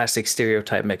classic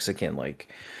stereotype Mexican,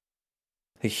 like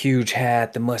the huge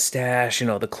hat, the mustache,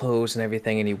 the clothes and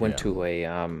everything. And he went Yeah. to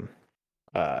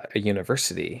a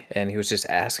university and he was just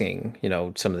asking,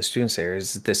 some of the students there,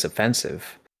 is this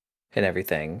offensive? And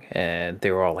everything, and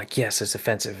they were all like, "Yes, it's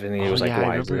offensive." And he Oh was like, yeah, I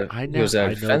 "Why is remember. it?" He was I know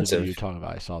the video you're offensive. talking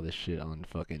about. I saw this shit on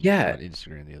fucking Yeah, on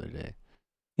Instagram the other day.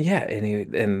 yeah,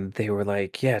 and they were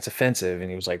like, "Yeah, it's offensive." And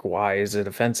he was like, "Why is it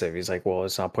offensive?" He's like, "Well,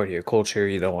 it's not part of your culture.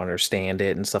 You don't understand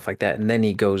it and stuff like that." And then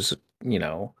he goes,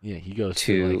 Yeah, he goes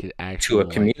to like to an a actual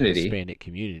like community. Hispanic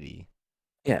community.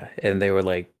 Yeah, and they were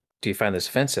like, "Do you find this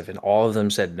offensive?" And all of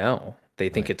them said no. Right. They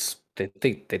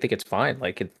think it's fine.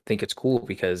 Like, think it's cool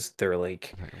because they're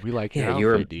like, Like, we like your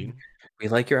 "Yeah, outfit, dude. we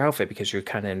like your outfit because you're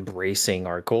kind of embracing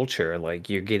our culture. Like,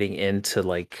 you're getting into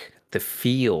like the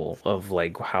feel of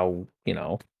like how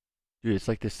Dude, it's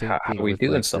like the same how thing we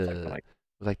do and stuff like that." Like,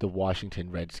 with like the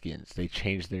Washington Redskins. They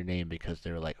changed their name because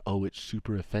they were like, "Oh, it's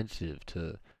super offensive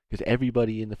to." Because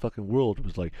everybody in the fucking world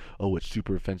was like, "Oh, it's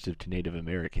super offensive to Native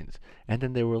Americans." And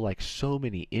then there were like so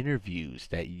many interviews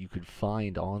that you could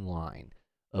find online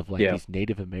of like yeah, these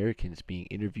Native Americans being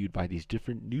interviewed by these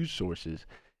different news sources.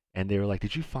 And they were like,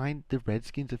 "Did you find the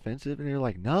Redskins offensive?" And they were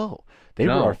like, "No, they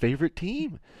were our no, favorite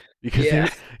team because yeah,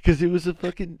 it was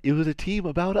it was a team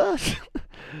about us."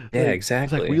 yeah, Like it's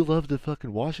like we exactly. love the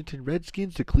fucking Washington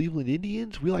Redskins, the Cleveland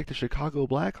Indians. We like the Chicago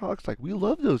Blackhawks. Like we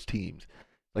love those teams.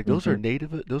 Like Hmm.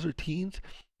 those are teams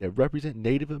that represent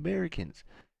Native Americans.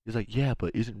 It's like, yeah,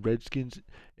 but isn't Redskins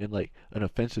in like an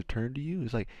offensive term to you?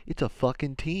 It's like it's a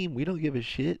fucking team. We don't give a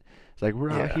shit. It's like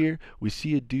we're out Yeah, here. We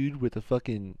see a dude with a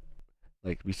fucking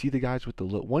like we see the guys with the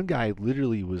one guy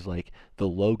literally was like the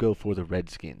logo for the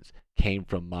Redskins came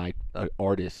from my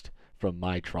artist from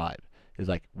my tribe. It's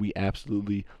like we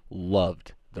absolutely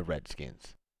loved the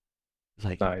Redskins. It's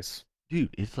like, nice.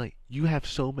 dude, it's like you have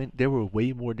so many. There were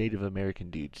way more Native American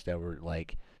dudes that were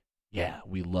like, yeah,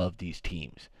 we love these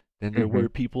teams. Than there Hmm. were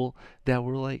people that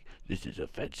were like, this is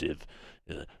offensive.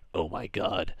 Oh my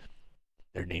god,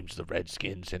 their name's the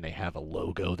Redskins and they have a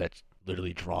logo that's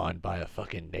literally drawn by a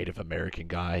fucking Native American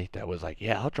guy that was like,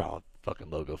 yeah, I'll draw fucking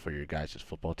logo for your guys'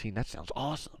 football team. That sounds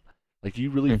awesome. Like, do you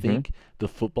really Mm-hmm. think the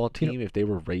football You know, team, if they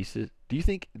were racist, do you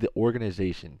think the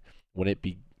organization, when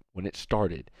when it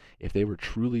started, if they were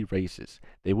truly racist,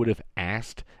 they would have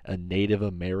asked a Native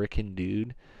American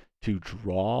dude to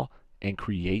draw and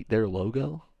create their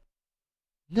logo?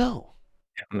 No,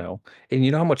 I don't know. And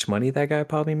you know how much money that guy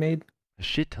probably made? a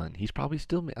shit ton. He's probably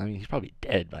still. I mean, he's probably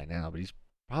dead by now, but he's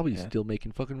probably Yeah. still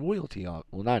making fucking royalty off.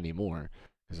 Well, not anymore,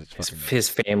 because it's His fucking. his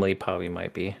family probably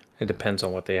might be. It Uh, depends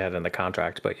on what they had in the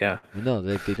contract, but yeah. well, no,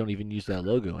 they don't even use that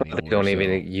logo They anymore. don't So,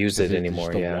 even use because it it's just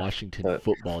anymore, the yeah. Washington But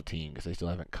football team, because they still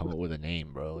haven't come up with a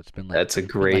name, bro. that's a It's been like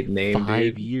great name, 5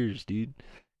 dude. years, dude.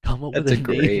 Come up with That's a a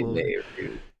name. great name,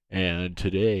 dude. And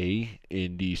today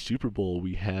in the Super Bowl,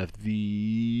 we have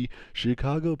the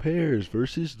Chicago Bears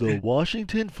versus the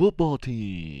Washington football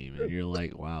team. And you're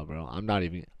like, wow, bro, I'm not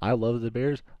even. I love the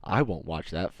Bears. I won't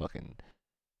watch that fucking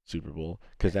Super Bowl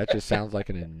because that just sounds like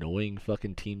an annoying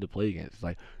fucking team to play against. It's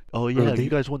like, oh Bro, yeah, you they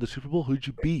guys won the Super Bowl. Who'd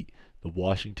you beat? The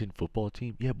Washington football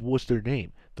team. Yeah, but what's their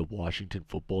name? The Washington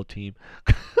football team.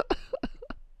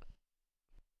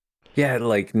 yeah,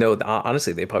 like no,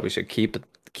 honestly, they probably should keep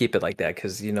it like that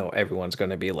because you know everyone's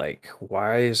gonna be like,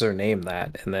 why is their name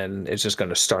that? And then it's just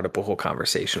gonna start up a whole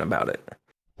conversation about it.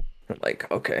 Like,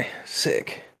 okay,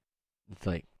 sick. It's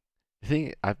like the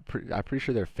thing. I'm pretty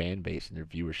sure their fan base and their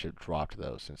viewership dropped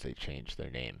though since they changed their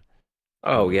name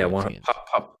from Oh the yeah, one Redskins.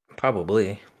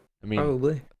 probably, I mean,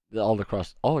 probably. all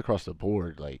across the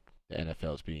board, like the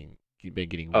NFL's been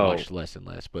getting Oh watched less and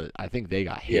less. But I think they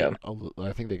got hit. yeah.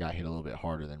 I think they got hit a little bit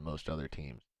harder than most other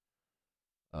teams.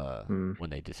 Hmm. When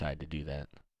they decide to do that,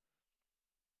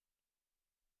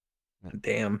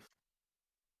 Damn.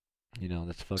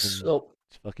 that's fucking So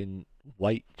it's fucking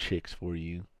white chicks for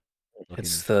you.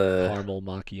 it's Fucking the caramel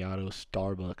macchiato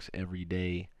Starbucks every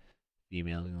day.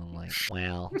 Female going like,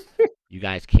 well, you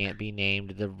guys can't be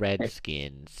named the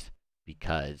Redskins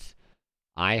because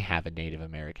I have a Native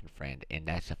American friend, and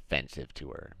that's offensive to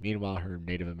her. Meanwhile, her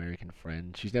Native American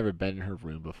friend, she's never been in her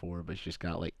room before, but she's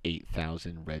got like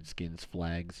 8,000 Redskins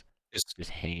flags just just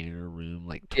hanging in her room,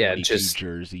 like yeah, 22 just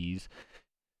jerseys.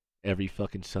 Every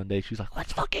fucking Sunday, she's like,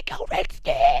 let's fucking go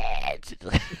Redskins!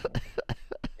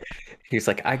 he's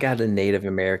like, I got a Native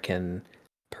American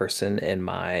person in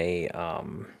my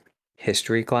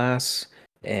history class,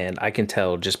 and I can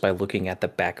tell just by looking at the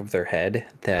back of their head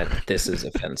that this is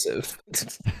offensive.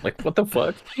 Like, what the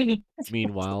fuck?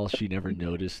 Meanwhile, she never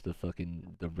noticed the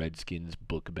Redskins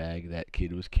book bag that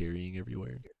kid was carrying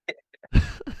everywhere.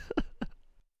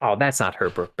 Oh, that's not her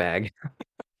book bag.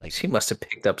 Like She must have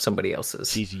picked up somebody else's.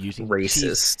 she's using she's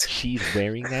Racist. she's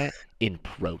wearing that in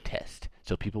protest,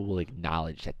 so people will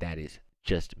acknowledge that that is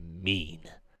just mean.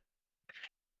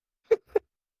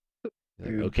 Like,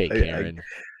 Dude, okay, Karen, like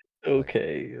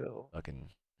okay. fucking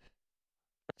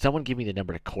someone give me the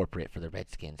number to corporate for the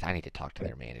Redskins. I need to talk to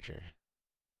their manager.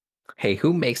 Hey,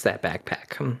 who makes that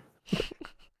backpack?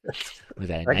 Was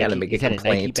that a I gotta Nike? make a Is that a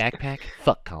Nike complaint. backpack?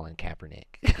 Fuck Colin Kaepernick.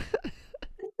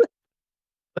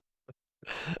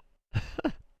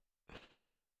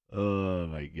 Oh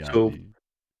my god, So, dude.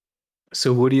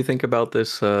 so what do you think about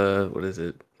this? What is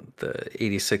it? The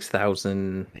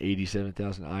 86,000.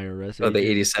 87,000 IRS Oh, the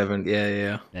agents 87. Yeah, yeah,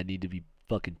 yeah. that need to be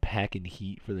fucking packing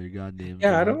heat for their goddamn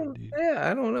Yeah, job, dude.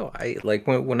 I don't know. I like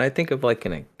when I think of like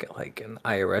an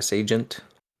IRS agent.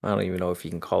 I don't even know if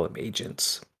you can call them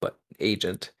agents, but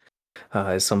agent.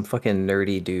 Is some fucking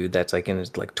nerdy dude that's like in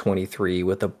his like 23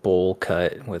 with a bowl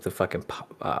cut with a fucking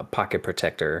pocket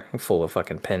protector full of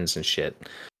fucking pens and shit.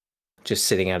 Just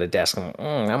sitting at a desk and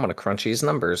I'm gonna crunch these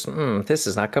numbers. This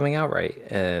is not coming out right,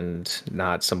 and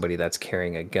not somebody that's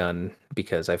carrying a gun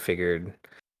because I figured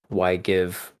why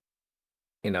give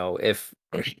if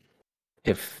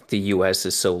the U.S.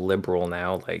 is so liberal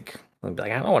now, like I'd be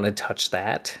like I don't want to touch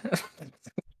that.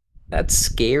 That's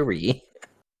scary.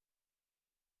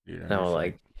 Dude, I'm No, just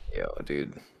like, like yo,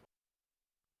 dude,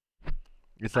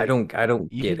 it's I like don't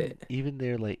get even it. even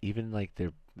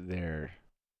their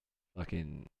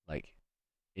fucking like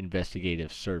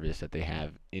investigative service that they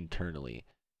have internally.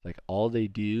 Like all they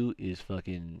do is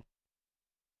fucking.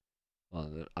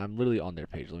 I'm literally on their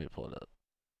page. Let me pull it up.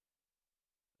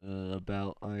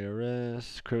 About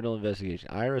IRS criminal investigation.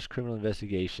 IRS criminal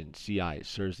investigation (CI)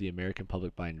 serves the American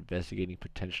public by investigating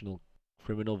potential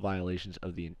criminal violations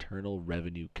of the Internal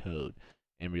Revenue Code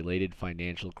and related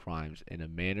financial crimes in a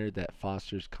manner that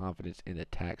fosters confidence in the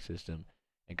tax system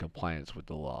and compliance with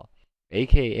the law.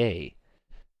 AKA,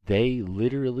 they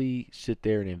literally sit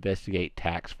there and investigate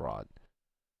tax fraud.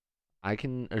 I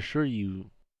can assure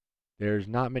you there's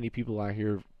not many people out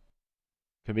here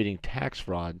committing tax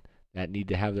fraud that need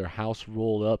to have their house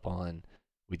rolled up on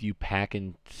with you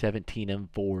packing 17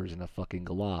 M4s in a fucking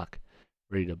Glock,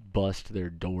 ready to bust their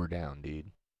door down, dude.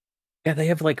 Yeah, they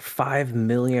have like 5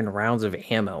 million rounds of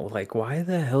ammo. Like, why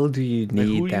the hell do you Like, who need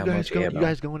are you that guys much going? You ammo?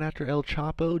 guys going after El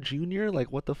Chapo Jr.?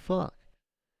 Like, what the fuck?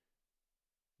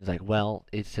 It's like, well,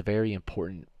 it's a very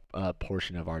important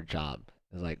portion of our job.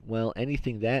 It's like, well,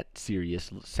 anything that serious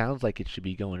sounds like it should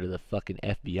be going to the fucking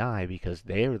FBI because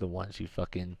they're the ones who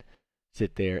fucking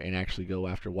sit there and actually go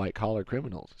after white collar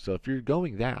criminals. So if you're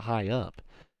going that high up,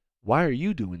 why are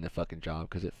you doing the fucking job?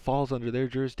 Because it falls under their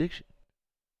jurisdiction.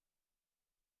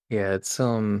 Yeah, it's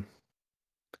a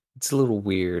little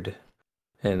weird.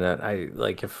 And that I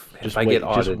like if Just I get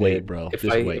wait, just wait, audited, bro. if I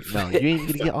Just wait. if, No, you ain't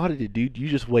gonna get audited, dude. You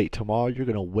just wait. Tomorrow you're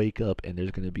gonna wake up and there's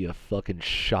gonna be a fucking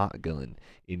shotgun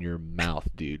in your mouth,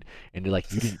 dude. And they're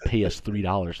like, you didn't pay us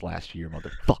 $3 last year,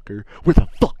 motherfucker. Where the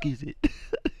fuck is it?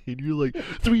 And you're like,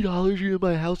 $3? You're in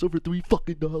my house over $3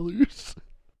 fucking.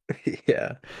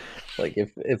 yeah, like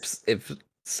if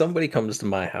somebody comes to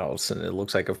my house and it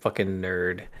looks like a fucking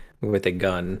nerd with a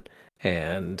gun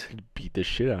and Beat the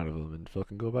shit out of them and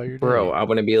fucking go about your bro, day. I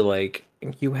want to be like,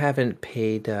 you haven't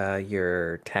paid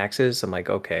your taxes. I'm like,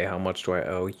 okay, how much do I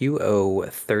owe? You owe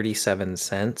 37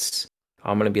 cents.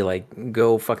 I'm gonna be like,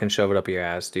 go fucking shove it up your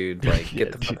ass, dude. Like, Yeah,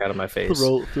 get the dude. fuck out of my face.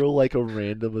 Throw like a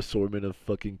random assortment of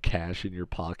fucking cash in your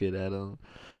pocket at them.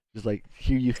 Just like,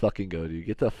 here you fucking go, dude.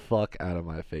 Get the fuck out of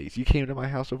my face. You came to my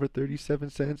house over 37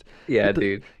 cents. Yeah, Get the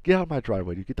dude. get out of my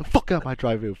driveway, dude. Get the fuck out of my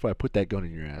driveway before I put that gun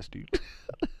in your ass, dude.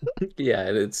 Yeah,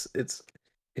 and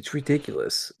it's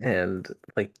ridiculous. And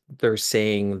like they're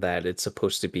saying that it's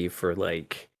supposed to be for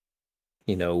like,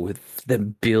 with the Yeah,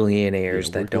 billionaires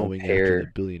we're that don't going after the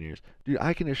care. billionaires. Dude,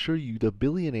 I can assure you the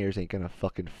billionaires ain't gonna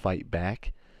fucking fight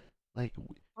back. Like, you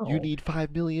Oh. need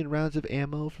 5 million rounds of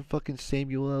ammo for fucking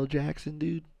Samuel L. Jackson,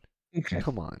 dude? Okay.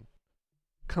 Come on.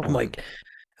 Come I'm on. like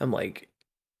I'm like,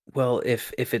 well,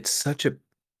 if it's such a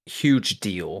huge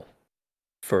deal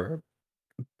for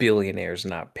billionaires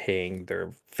not paying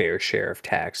their fair share of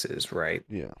taxes, right?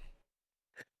 Yeah.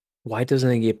 Why doesn't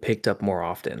it get picked up more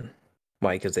often?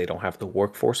 Why? Because they don't have the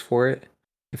workforce for it.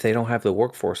 If they don't have the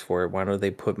workforce for it, why don't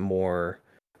they put more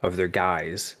of their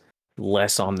guys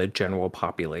less on the general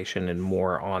population and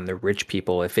more on the rich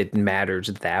people if it matters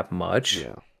that much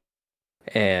Yeah.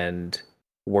 and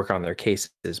work on their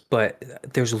cases? But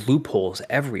there's loopholes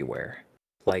everywhere.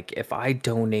 Like if I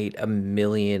donate a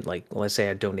million, like let's say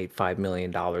I donate $5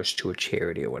 million to a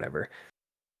charity or whatever,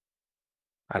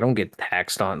 I don't get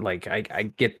taxed on like I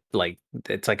get like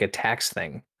it's like a tax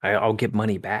thing. I'll get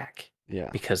money back Yeah.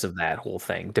 because of that whole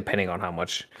thing, depending on how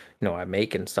much I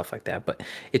make and stuff like that. But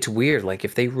it's weird. Like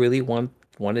if they really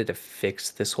wanted to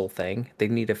fix this whole thing, they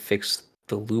need to fix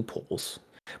the loopholes.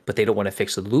 But they don't want to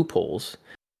fix the loopholes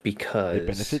They because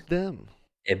benefit them.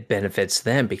 it benefits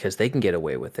them because they can get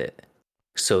away with it.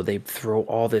 So they throw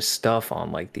all this stuff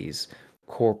on like these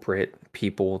corporate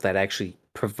people that actually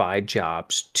provide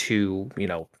jobs to,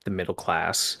 the middle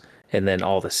class and then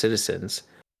all the citizens.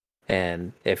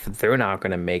 And if they're not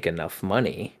going to make enough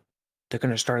money, they're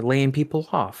going to start laying people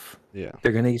off. Yeah.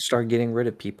 They're going to start getting rid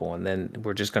of people and then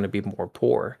we're just going to be more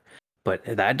poor. But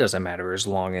that doesn't matter as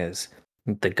long as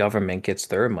the government gets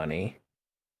their money,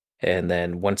 and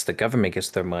then once the government gets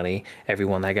their money,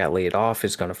 everyone that got laid off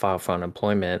is going to file for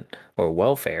unemployment or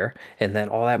welfare. And then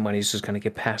all that money is just going to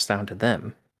get passed down to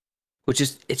them, which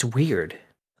is, it's weird.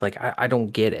 Like, I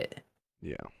don't get it.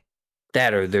 Yeah.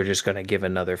 That or they're just going to give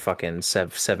another fucking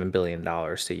 $7 billion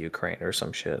to Ukraine or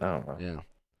some shit. I don't know. Yeah.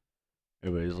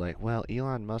 Everybody's like, well,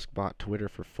 Elon Musk bought Twitter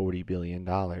for $40 billion.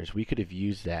 We could have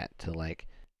used that to like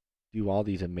do all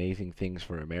these amazing things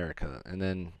for America. And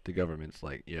then the government's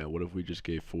like, yeah, what if we just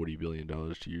gave $40 billion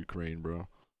to Ukraine, bro?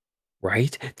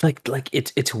 Right? Like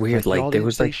it's It's weird. like Like y'all there didn't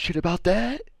was say like, shit about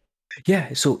that.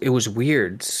 yeah, so it was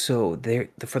weird. So there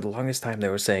for the longest time they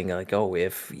were saying like, oh,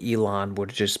 if Elon would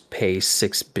just pay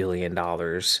 $6 billion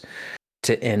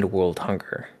to end world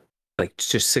hunger, like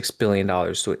just $6 billion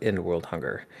to end world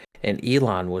hunger. And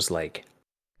Elon was like,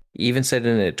 even said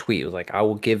in a tweet, was like, I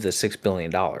will give the $6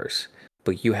 billion,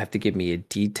 but you have to give me a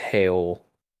detailed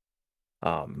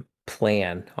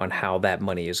plan on how that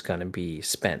money is going to be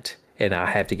spent. And I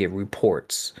have to get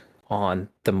reports on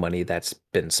the money that's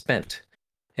been spent.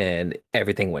 And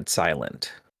everything went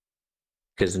silent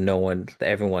because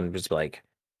everyone was like,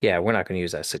 yeah, we're not going to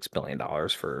use that $6 billion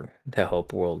for to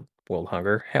help world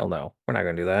hunger. Hell no, we're not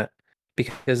going to do that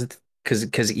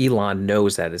because Elon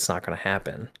knows that it's not going to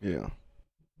happen. Yeah.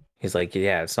 He's like,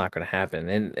 yeah, it's not going to happen.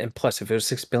 And plus, if it was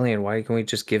 6 billion, why can we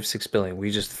just give 6 billion? We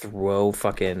just throw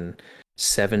fucking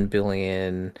 7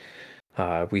 billion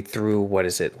We threw, what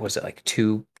is it? Was it like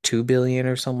two billion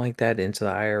or something like that into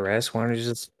the IRS? Why don't you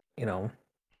just,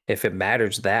 if it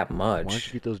matters that Why don't you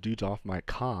much, get those dudes off my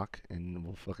cock and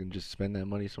we'll fucking just spend that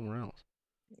money somewhere else?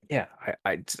 yeah,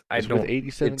 I Because with don't.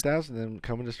 87,000 of them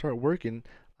coming to start working,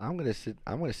 I'm gonna sit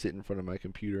in front of my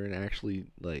computer and actually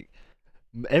like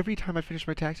every time I finish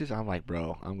my taxes, I'm like,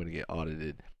 bro, I'm gonna get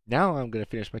audited. Now I'm gonna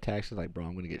finish my taxes like, bro,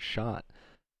 I'm gonna get shot.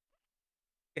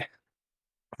 I'm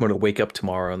gonna wake up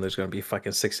tomorrow and there's gonna be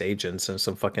fucking six agents and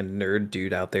some fucking nerd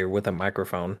dude out there with a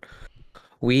microphone.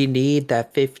 We need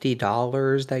that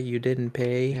 $50 that you didn't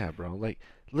pay. Yeah, bro. Like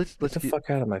let's Get let's the get fuck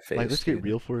out of my let's face, get dude.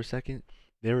 real for a second.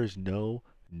 There is no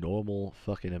normal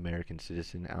fucking American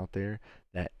citizen out there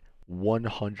that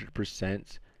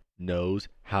 100% knows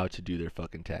how to do their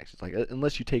fucking taxes. Like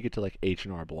unless you take it to like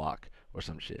H&R Block or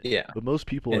some shit. Yeah, But most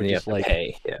people are and you have just to like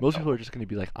pay. Yeah, most no. people are just going to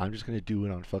be like I'm just going to do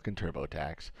it on fucking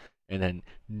TurboTax. And then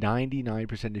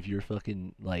 99% of your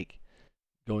fucking like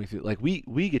going through like we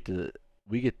get the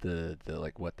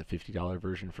like what the $50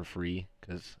 version for free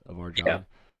cuz of our Yeah, job,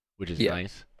 which is yeah.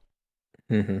 nice.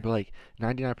 hmm But like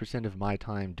 99% of my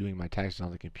time doing my taxes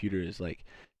on the computer is like,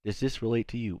 does this relate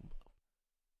to you?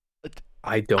 But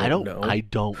I don't know, I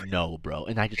don't know, bro.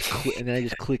 And I just click and then I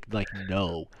just click like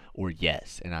no or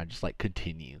yes and I just like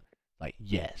continue. Like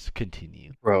yes,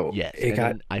 continue. bro. Yes. It And got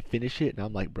then I finish it and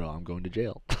I'm like, bro, I'm going to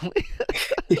jail.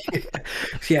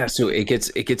 yeah. So it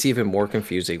gets even more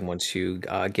confusing once you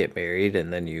get married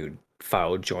and then you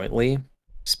file jointly,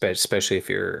 especially if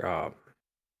your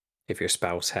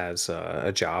spouse has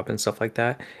a job and stuff like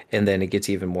that. And then it gets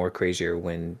even more crazier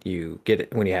when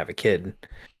when you have a kid,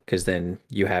 because then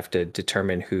you have to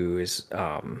determine who is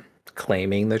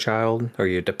claiming the child or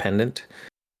your dependent.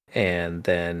 And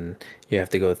then you have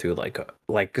to go through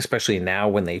like especially now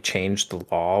when they changed the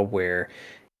law where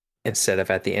instead of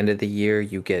at the end of the year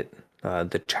you get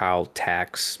the child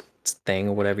tax thing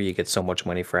or whatever, you get so much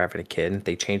money for having a kid.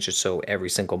 They changed it so every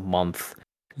single month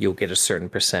you'll get a certain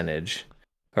percentage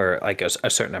or like a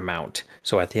certain amount.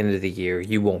 So at the end of the year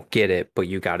you won't get it, but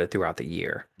you got it throughout the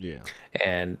year. Yeah.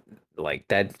 And like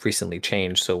that recently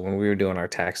changed. So when we were doing our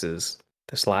taxes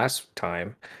this last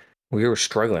time, we were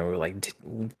struggling. We were like,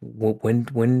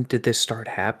 when did this start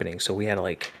happening? So we had to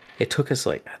like, it took us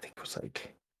like, I think it was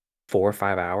like 4 or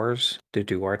 5 hours to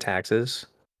do our taxes,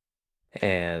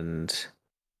 and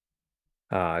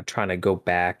trying to go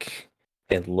back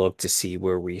and look to see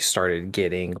where we started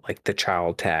getting like the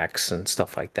child tax and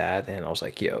stuff like that. And I was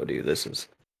like, yo, dude, this is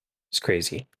it's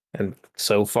crazy. And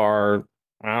so far,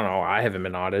 I don't know, I haven't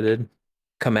been audited.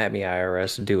 Come at me,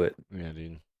 IRS, do it. Yeah,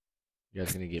 dude. You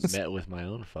guys gonna get met with my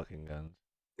own fucking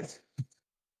guns.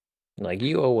 Like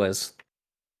you owe us,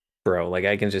 bro. Like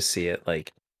I can just see it.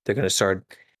 Like they're gonna start.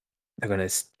 They're gonna.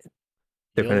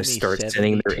 They're You owe gonna me start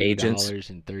sending their agents.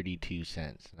 $72.32.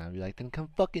 And I'd be like, then come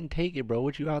fucking take it, bro.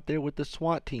 What you out there with the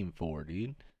SWAT team for,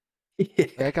 dude? Yeah.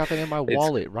 Like, I got that in my It's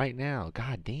wallet right now.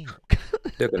 God damn.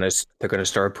 they're gonna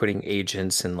start putting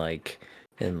agents in like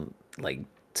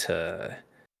to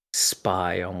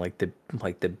spy on like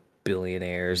the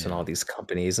billionaires and Yeah. all these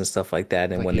companies and stuff like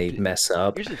that. It's And like if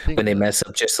here's the when thing they though. mess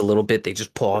up just a little bit, they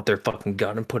just pull out their fucking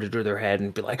gun and put it to their head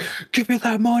and be like, "Give me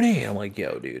that money." I'm like,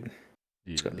 "Yo, dude,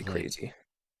 it's Dude, gonna be it's like crazy."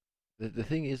 the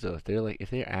thing is though, if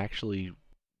they're actually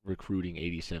recruiting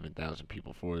 87,000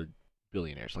 people for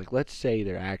billionaires, like let's say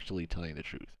they're actually telling the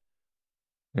truth,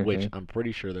 which hmm I'm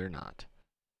pretty sure they're not.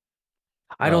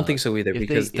 I don't think so either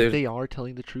because If there's they are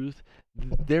telling the truth,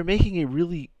 they're making it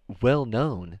really well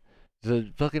known.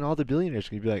 The fucking all the billionaires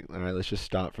can be like, all right, let's just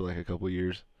stop for like a couple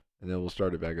years, and then we'll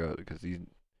start it back up because they're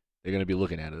gonna be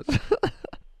looking at us.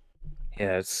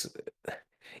 yeah, it's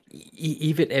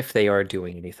even if they are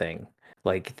doing anything,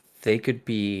 like they could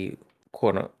be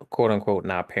quote unquote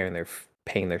not paying their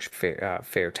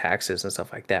fair taxes and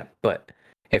stuff like that. But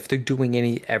if they're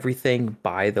doing everything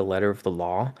by the letter of the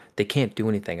law, they can't do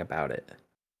anything about it.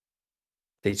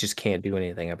 They just can't do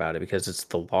anything about it because it's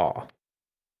the law.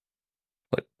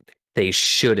 But they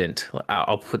shouldn't.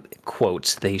 I'll put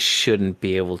quotes. They shouldn't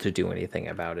be able to do anything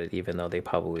about it, even though they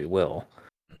probably will.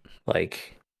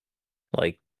 Like,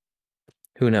 like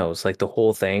who knows? Like the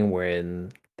whole thing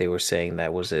when they were saying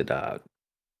that was it.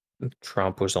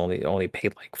 Trump was only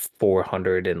paid like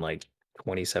 $427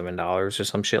 or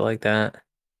some shit like that,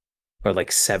 or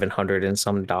like 700 and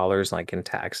some dollars like in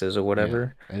taxes or Yeah,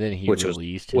 whatever, and then he which was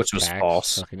released his which was tax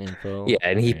false. fucking Yeah, info,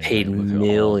 and he and paid like, look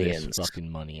at all this fucking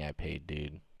money I paid,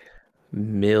 dude.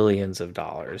 millions of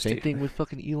dollars, Same thing dude. with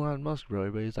fucking Elon Musk, bro.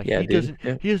 Everybody's like, Yeah, dude.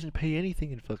 Yeah. he doesn't pay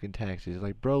anything in fucking taxes.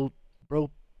 Like, bro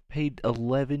paid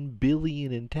 11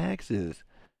 billion in taxes.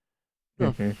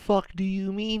 The hmm fuck do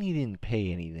you mean he didn't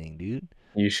pay anything, dude?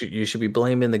 You should be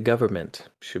blaming the government.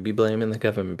 Should be blaming the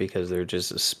government because they're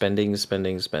just spending,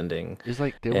 spending, spending, It's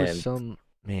like there was and some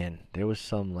man, there was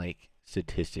some like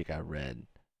statistic I read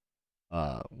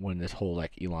when this whole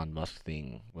like Elon Musk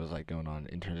thing was like going on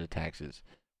in terms of taxes,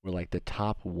 where like the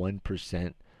top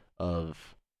 1%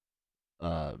 of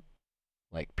uh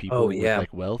like oh people with yeah,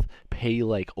 like wealth pay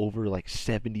like over like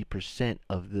 70%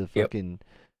 of the yep, fucking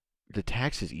the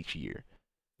taxes each year.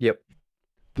 yep,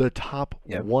 The top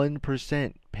yep.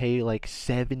 1% pay like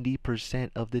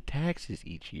 70% of the taxes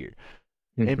each year.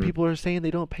 And Hmm. people are saying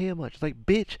they don't pay it much. Like,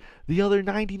 bitch, the other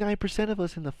 99% of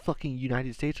us in the fucking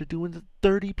United States are doing the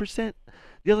 30%.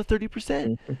 The other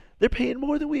 30%, Hmm. they're paying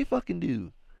more than we fucking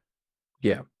do.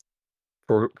 Yeah,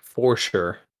 for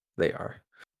sure they are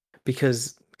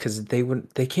because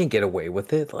they can't get away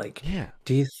with it. Like, Yeah.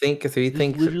 do you It's think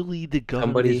literally the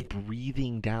government is somebody?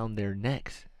 breathing down their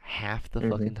necks half the Mhm.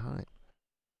 fucking time.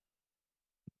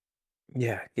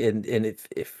 Yeah, and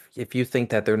if you think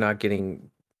that they're not getting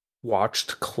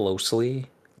watched closely,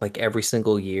 like every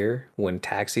single year when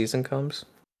tax season comes,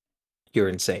 you're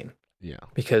insane. Yeah.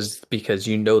 Because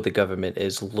you know the government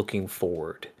is looking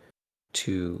forward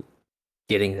to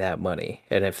getting that money,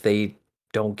 and if they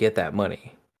don't get that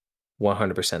money,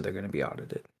 100% they're going to be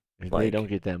audited. If they don't Like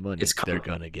get that it's money, they're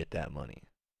common, gonna get that money.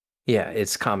 yeah,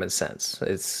 it's common sense.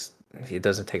 It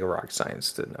doesn't take a rocket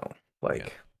science to know. Yeah.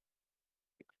 Like,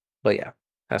 but yeah,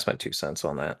 that's my 2 cents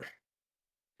on that.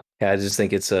 Yeah, I just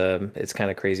think it's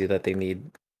kind of crazy that they need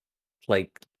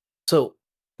like so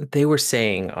they were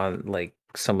saying on like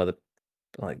some of the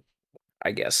like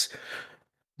I guess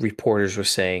reporters were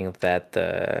saying that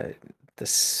the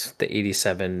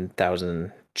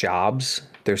 87,000 jobs,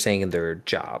 they're saying they're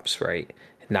jobs, right?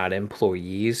 Not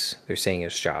employees. They're saying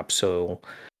it's jobs. So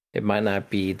it might not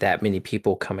be that many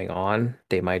people coming on.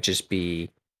 They might just be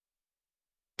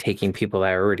taking people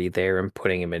that are already there and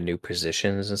putting them in new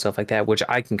positions and stuff like that, which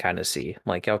I can kind of see.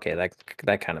 Like, okay,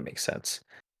 that kind of makes sense.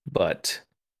 But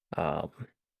um,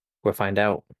 we'll find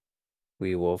out.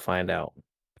 We will find out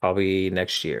probably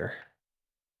next year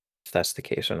if that's the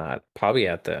case or not. Probably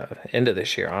at the end of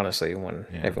this year, honestly, when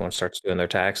Yeah. everyone starts doing their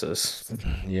taxes.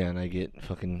 Yeah, and I get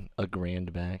fucking a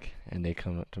grand back, and they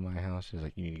come up to my house. It's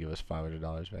like, you need to give us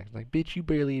 $500 back. It's like, bitch, you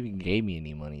barely even gave me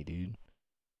any money, dude.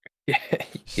 Yeah,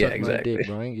 yeah, Suck my dick, exactly.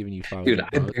 bro. I ain't giving you Dude, 500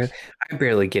 I bucks. I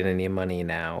barely get any money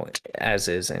now, as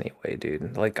is anyway,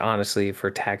 dude. Like honestly,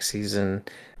 for tax season,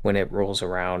 when it rolls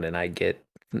around and I get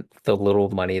the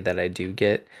little money that I do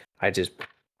get, I just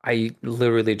I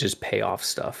literally just pay off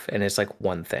stuff, and it's like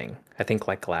one thing. I think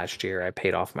like last year I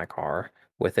paid off my car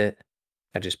with it.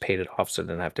 I just paid it off so I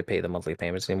didn't have to pay the monthly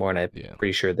payments anymore. And I'm Yeah.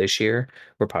 pretty sure this year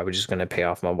we're probably just gonna pay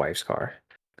off my wife's car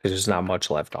because there's not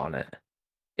much left on it.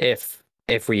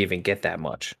 If we even get that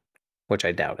much, which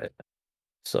I doubt it.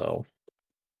 So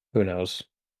who knows?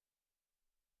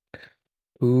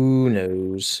 Who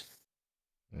knows?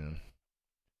 Yeah.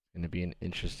 Gonna be an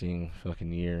interesting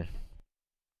fucking year.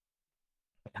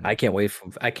 I can't wait for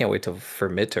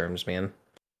midterms, man.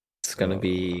 It's gonna Uh,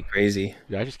 be crazy.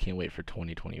 Dude, I just can't wait for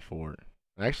 2024.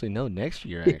 Actually, no, next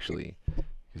year actually,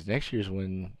 because next year's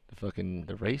when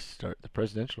the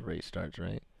presidential race starts,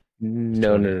 right? It's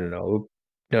No, no, 20, no, no,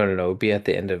 no, no, no. It'll be at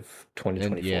the end of and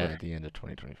yeah, 2024. at the end of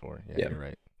 2024. Yeah, Yeah, you're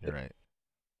right. You're right.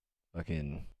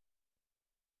 Fucking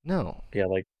no. yeah.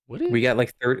 Like Would it? we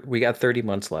got 30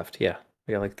 months left. Yeah,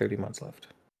 we got like 30 months left.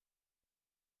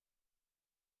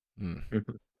 Hmm. Mhm.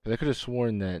 'Cause I could have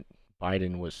sworn that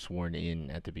Biden was sworn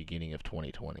in at the beginning of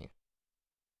 2020.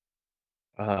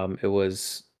 It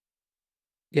was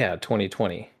yeah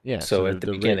 2020. Yeah, so So the at the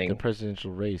the ra- the beginning,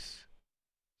 presidential race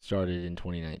started in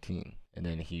 2019, and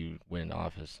then he went into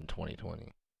office in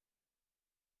 2020.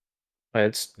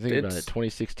 it's Think about it, it's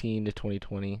 2016 to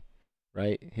 2020,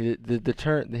 right?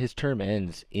 His term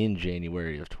ends in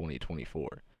January of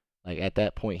 2024. Like at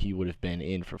that point, he would have been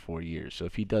in for 4 years. So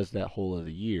if he does that whole other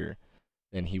year,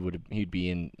 then he'd be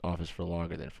in office for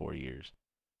longer than 4 years.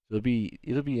 So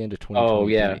it'll be end of oh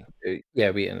yeah 2023. yeah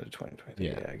we ended 2023.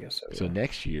 Yeah. Yeah, I guess so. So Yeah.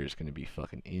 next year is gonna be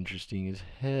fucking interesting as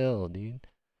hell, dude.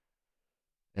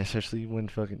 Especially when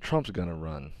fucking Trump's gonna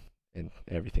run and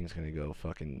everything's gonna go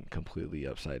fucking completely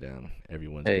upside down.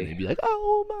 Everyone's gonna Hey. be like,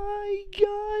 "Oh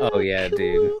my Oh god, a yeah,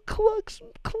 dude. Ku Klux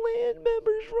Klan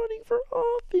member's running for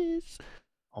office."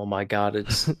 Oh my god,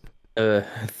 it's uh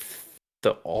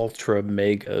the ultra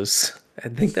megas. I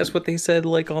think that's what they said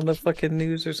like on the fucking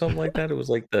news or something like that. It was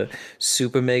like the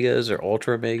super megas or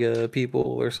ultra mega people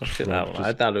or some shit. I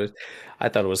Trump's don't know. just I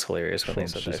thought it was hilarious when they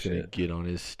Trump's said that just gonna shit. get on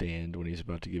his stand when he's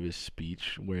about to give his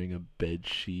speech wearing a bed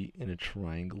sheet and a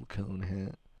triangle cone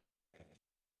hat.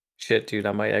 Shit, dude,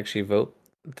 I might actually vote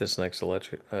this next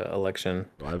election.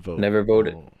 Bro, I vote Never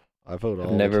voted. all. I vote I've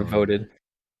all the never time. voted.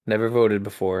 Never voted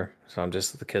before. So I'm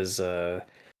just because when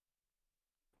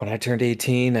I turned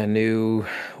 18, I knew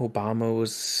Obama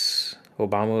was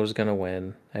gonna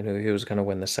win. I knew he was gonna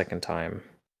win the second time.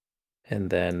 And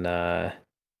then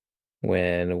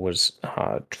when it was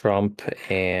Trump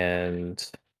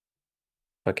and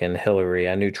fucking Hillary,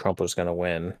 I knew Trump was gonna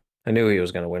win. I knew he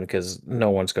was gonna win because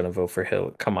no one's gonna vote for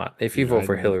Hillary. Come on, if you Dude, vote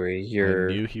for Hillary,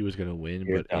 I knew he was gonna win,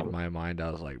 you're but in dumb. my mind, I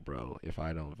was like, bro, if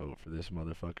I don't vote for this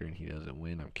motherfucker and he doesn't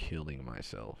win, I'm killing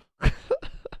myself.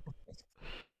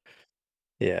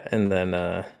 Yeah, and then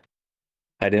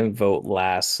I didn't vote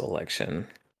last election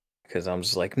because I'm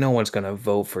just like, no one's gonna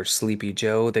vote for Sleepy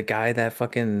Joe, the guy that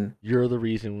fucking. You're the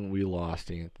reason we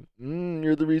lost, Anthony.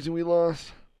 You're the reason we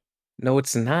lost. No,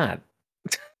 it's not.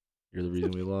 You're the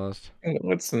reason we lost.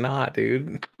 No, it's not,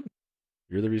 dude.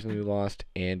 You're the reason we lost,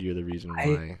 and you're the reason I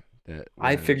why that we're I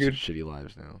having such figured shitty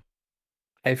lives now.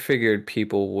 I figured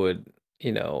people would,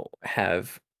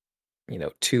 have,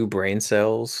 two brain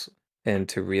cells and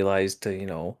to realize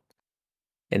to,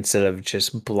 instead of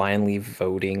just blindly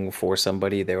voting for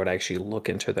somebody, they would actually look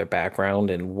into their background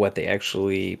and what they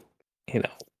actually, you know,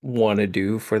 want to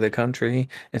do for the country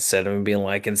instead of being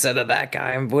like, instead of that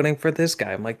guy, I'm voting for this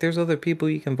guy. I'm like, there's other people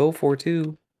you can vote for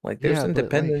too. Like, there's Yeah, but like,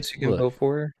 independents you can look, vote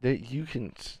for. that you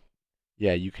can,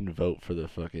 yeah, you can vote for the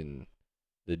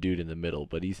dude in the middle,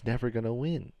 but he's never gonna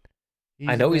win.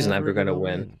 I He's know he's never never going to gonna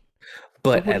win, win. So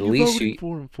but what are at you least voting you,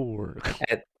 for him for?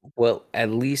 at,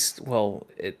 at least, well,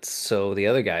 it's so the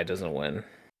other guy doesn't win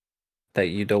that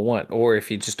you don't want. Or if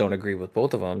you just don't agree with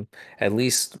both of them, at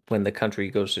least when the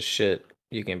country goes to shit,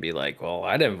 you can be like, well,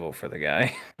 I didn't vote for the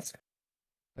guy.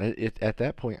 At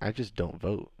that point, I just don't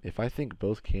vote. If I think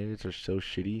both candidates are so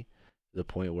shitty to the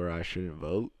point where I shouldn't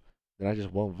vote, then I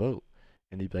just won't vote.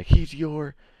 And they'd be like, he's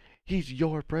your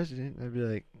president. And I'd be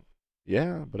like,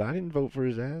 yeah, but I didn't vote for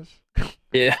his ass.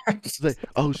 Yeah. It's like,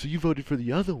 oh, so you voted for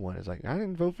the other one? It's like I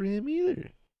didn't vote for him either.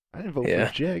 I didn't vote for Yeah.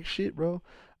 jack shit, bro.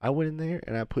 I went in there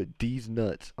and I put D's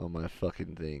nuts on my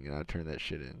fucking thing and I turned that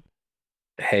shit in.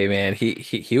 Hey man,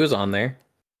 he was on there.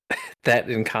 That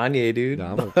and Kanye,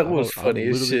 No, dude. That was I'm funny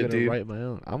as literally shit, gonna dude. write my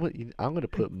own. I'm gonna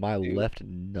put my Dude. left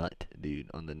nut, dude,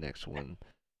 on the next one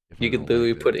if I You could don't like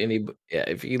literally put this. any yeah,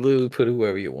 if you literally put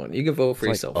whoever you want. You can vote It's for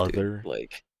like yourself, dude. other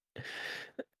Like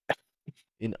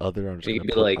in other. I'm just you gonna could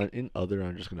be put like, in other.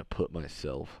 I'm just gonna put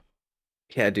myself.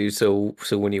 yeah, dude. So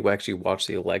when you actually watch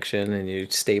the election and your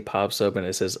state pops up and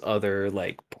it says other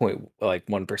like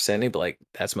 1%, you'd be like,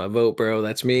 that's my vote, bro.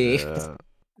 That's me.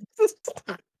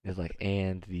 It's like,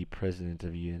 and the president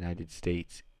of the United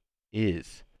States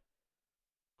is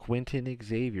Quentin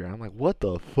Xavier. I'm like, what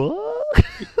the fuck?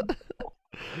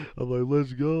 I'm like,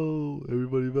 let's go.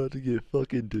 Everybody about to get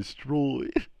fucking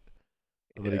destroyed.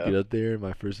 I'm gonna Yeah. get up there.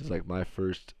 My first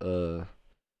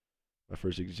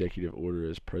executive order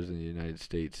as president of the United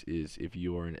States is if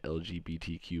you are an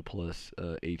LGBTQ plus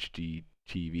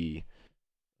HGTV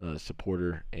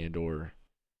supporter and or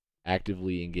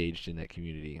actively engaged in that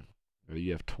community, or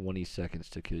you have 20 seconds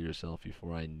to kill yourself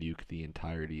before I nuke the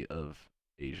entirety of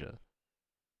Asia.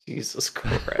 Jesus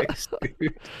Christ,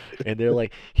 dude. And they're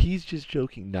like, he's just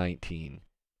joking. 19,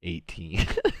 18.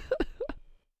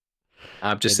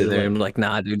 I'm just And sitting they're there like, and I'm like,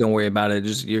 nah, dude, don't worry about it.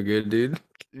 Just you're good, dude.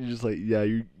 you're just like, yeah,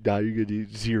 you're gonna do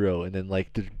 0. And then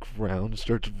like the ground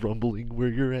starts rumbling where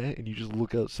you're at, and you just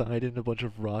look outside, and a bunch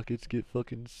of rockets get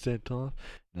fucking sent off.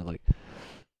 And they're like,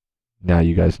 now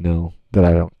you guys know that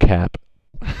I don't cap.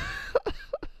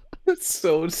 That's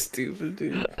so stupid,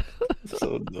 dude.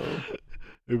 So dumb.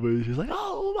 Everybody's just like,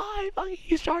 oh my fucking,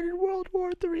 he started World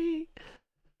War III.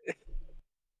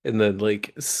 And then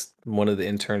like one of the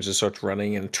interns just starts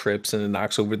running and trips and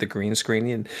knocks over the green screen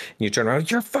and you turn around,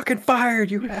 you're fucking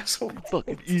fired, you asshole. You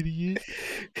fucking idiot.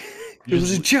 It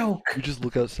was a joke. You just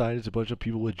look outside, it's a bunch of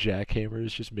people with jackhammers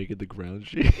just making the ground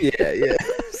shake. Yeah, yeah.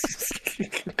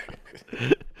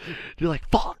 You're like,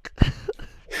 fuck.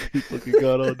 He fucking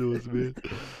got onto us, man.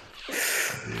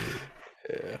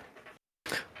 Yeah.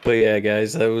 But yeah,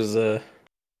 guys, that was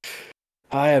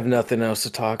I have nothing else to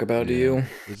talk about, do Yeah, you?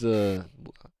 it's a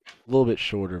little bit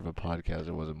shorter of a podcast.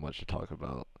 There wasn't much to talk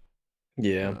about.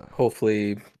 Yeah.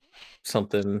 Hopefully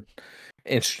something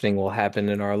interesting will happen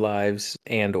in our lives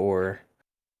and or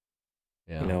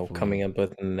Yeah, coming hopefully, up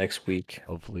within the next week.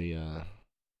 hopefully,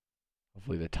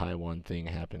 hopefully the Taiwan thing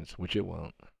happens, which it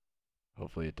won't.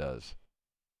 Hopefully it does.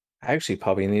 I actually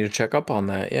probably need to check up on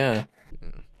that. Yeah. Yeah.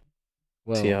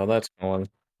 See Well, how that's going.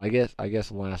 I guess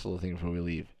last little thing before we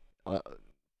leave.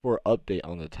 For update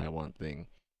on the Taiwan thing,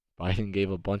 Biden gave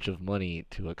a bunch of money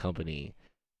to a company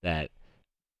that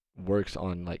works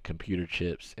on like computer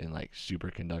chips and like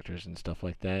superconductors and stuff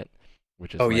like that,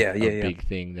 which is Oh like yeah, a yeah, yeah. big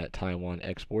thing that Taiwan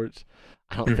exports.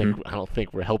 Hmm. I don't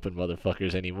think we're helping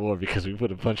motherfuckers anymore because we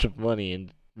put a bunch of money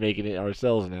in making it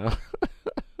ourselves now.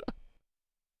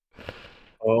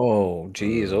 Oh,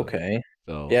 geez, uh, okay.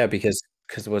 so Yeah, because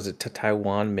was it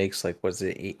Taiwan makes like was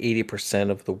it 80%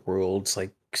 of the world's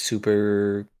like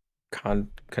super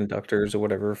conductors or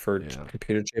whatever for yeah,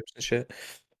 computer chips and shit.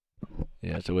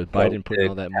 yeah. So with Well, Biden putting the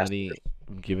all that money,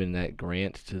 capacitors. giving that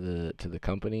grant to the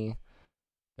company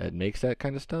that makes that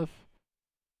kind of stuff,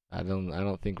 I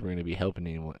don't think we're gonna be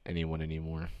helping anyone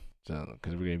anymore. So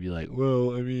because we're gonna be like,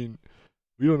 well, I mean,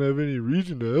 we don't have any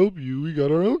reason to help you. We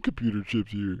got our own computer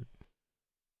chips here.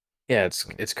 Yeah,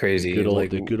 it's crazy.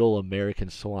 The good old American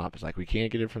swap. It's like we can't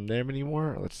get it from them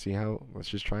anymore. Let's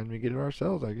just try and get it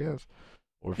ourselves, I guess,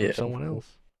 or from Yeah, someone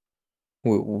else.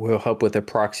 we'll help with the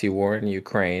proxy war in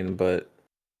Ukraine, but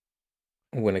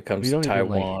when it comes to We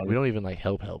Taiwan, don't even like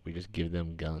help. We just give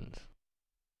them guns,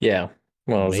 yeah.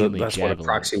 Well, mainly that's what a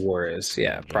proxy javelins, war is.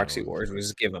 Yeah, proxy javelins. wars. We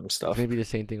just give them It's gonna stuff. be the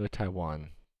same thing with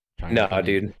Taiwan. No,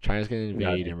 dude. China's gonna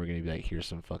No, invade, and we're gonna be like, here's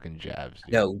some fucking jabs,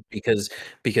 dude. no, because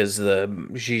the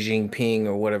Xi Jinping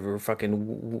or whatever fucking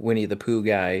Winnie the Pooh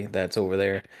guy that's over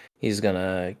there, he's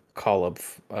gonna call up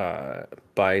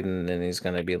Biden and he's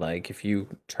gonna be like, if you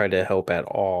try to help at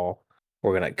all,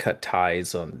 we're gonna cut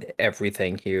ties on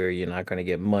everything here. You're not gonna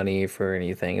get money for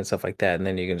anything and stuff like that. And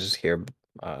then you can just hear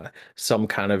some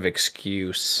kind of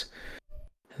excuse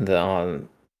that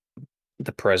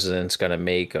the president's going to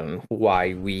make on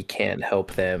why we can't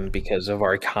help them because of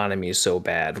our economy is so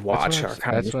bad. Watch, our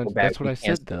economy is so bad. That's what We I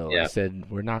can't. said though. I Yeah. said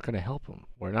we're not gonna help them.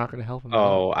 We're not gonna help them at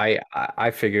all. Oh,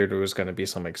 I figured it was going to be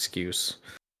some excuse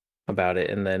about it,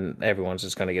 and then everyone's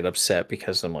just going to get upset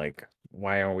because I'm like,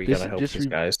 why aren't we going to help these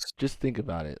guys? Just think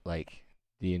about it. Like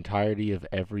the entirety of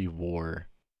every war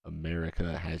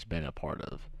America has been a part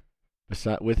of,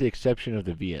 with the exception of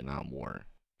the Vietnam War,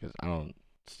 because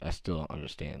I still don't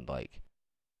understand like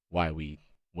why we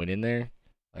went in there.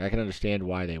 Like I can understand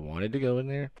why they wanted to go in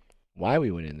there. Why we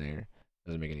went in there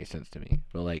doesn't make any sense to me.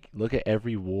 But like, look at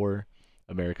every war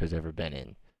America's ever been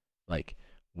in. Like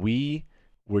we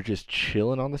were just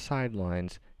chilling on the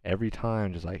sidelines every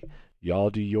time, just like y'all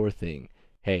do your thing.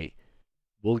 Hey,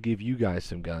 we'll give you guys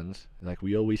some guns. Like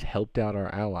we always helped out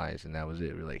our allies, and that was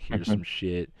it. We're like, here's Mhm. some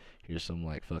shit, here's some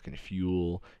like fucking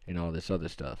fuel and all this other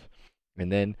stuff. And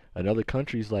then another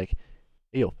country's like,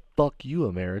 hey, yo, fuck you,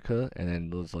 America, and then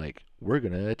it was like, we're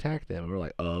gonna attack them. And we're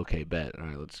like, oh, okay, bet. All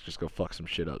right, let's just go fuck some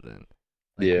shit up then.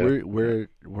 Like Yeah.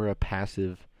 we're a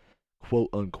passive, quote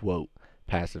unquote,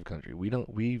 passive country. We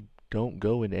don't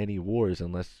go in any wars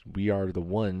unless we are the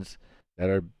ones that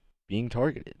are being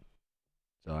targeted.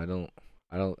 So I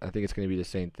think it's gonna be the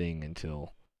same thing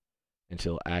until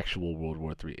actual World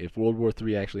War Three. If World War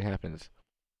Three actually happens,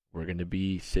 we're gonna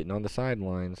be sitting on the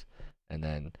sidelines, and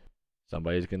then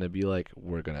somebody's gonna be like,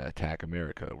 "We're gonna attack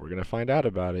America." We're gonna find out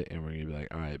about it, and we're gonna be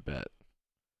like, "All right, bet."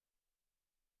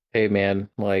 Hey man,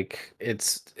 like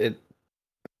it's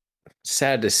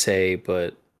sad to say,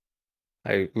 but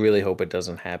I really hope it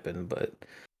doesn't happen. But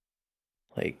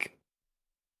like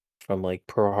from like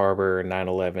Pearl Harbor,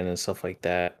 9/11, and stuff like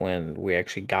that, when we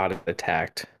actually got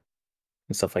attacked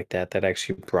and stuff like that, that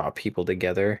actually brought people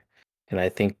together. And I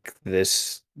think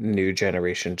this new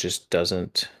generation just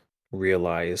doesn't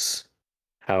realize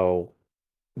how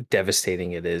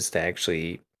devastating it is to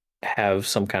actually have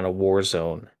some kind of war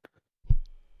zone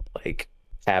like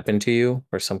happen to you,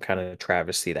 or some kind of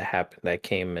travesty that happened, that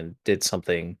came and did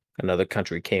something, another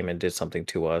country came and did something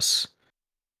to us.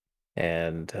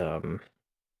 And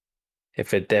if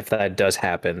that does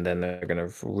happen, then they're gonna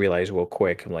realize real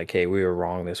quick. I'm like, hey, we were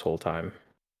wrong this whole time.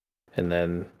 And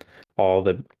then all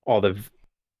the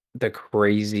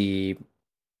crazy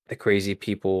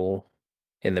people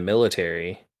in the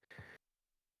military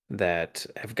that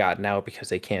have gotten out because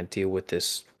they can't deal with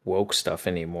this woke stuff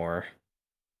anymore.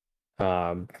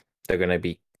 Um, they're gonna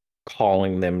be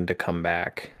calling them to come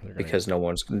back They're gonna because they're no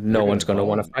one's gonna gonna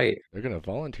want to fight. they're gonna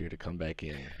volunteer to come back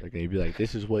in. They're gonna be like,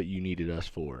 "This is what you needed us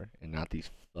for, and not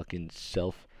these fucking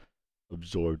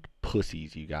self-absorbed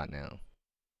pussies you got now."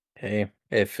 Hey,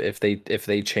 if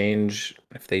they change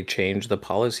the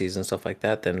policies and stuff like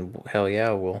that, then hell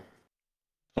yeah, we'll.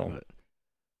 So But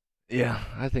yeah,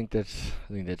 I think that's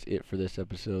it for this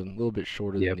episode. A little bit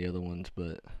shorter than yep, the other ones,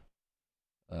 but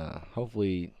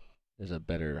hopefully there's a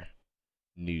better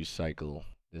news cycle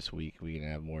this week. We can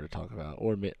have more to talk about,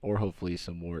 or hopefully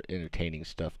some more entertaining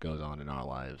stuff goes on in our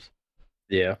lives.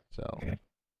 yeah, So,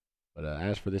 but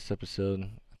as for this episode,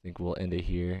 I think we'll end it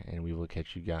here, and we will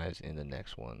catch you guys in the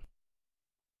next one.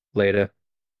 later.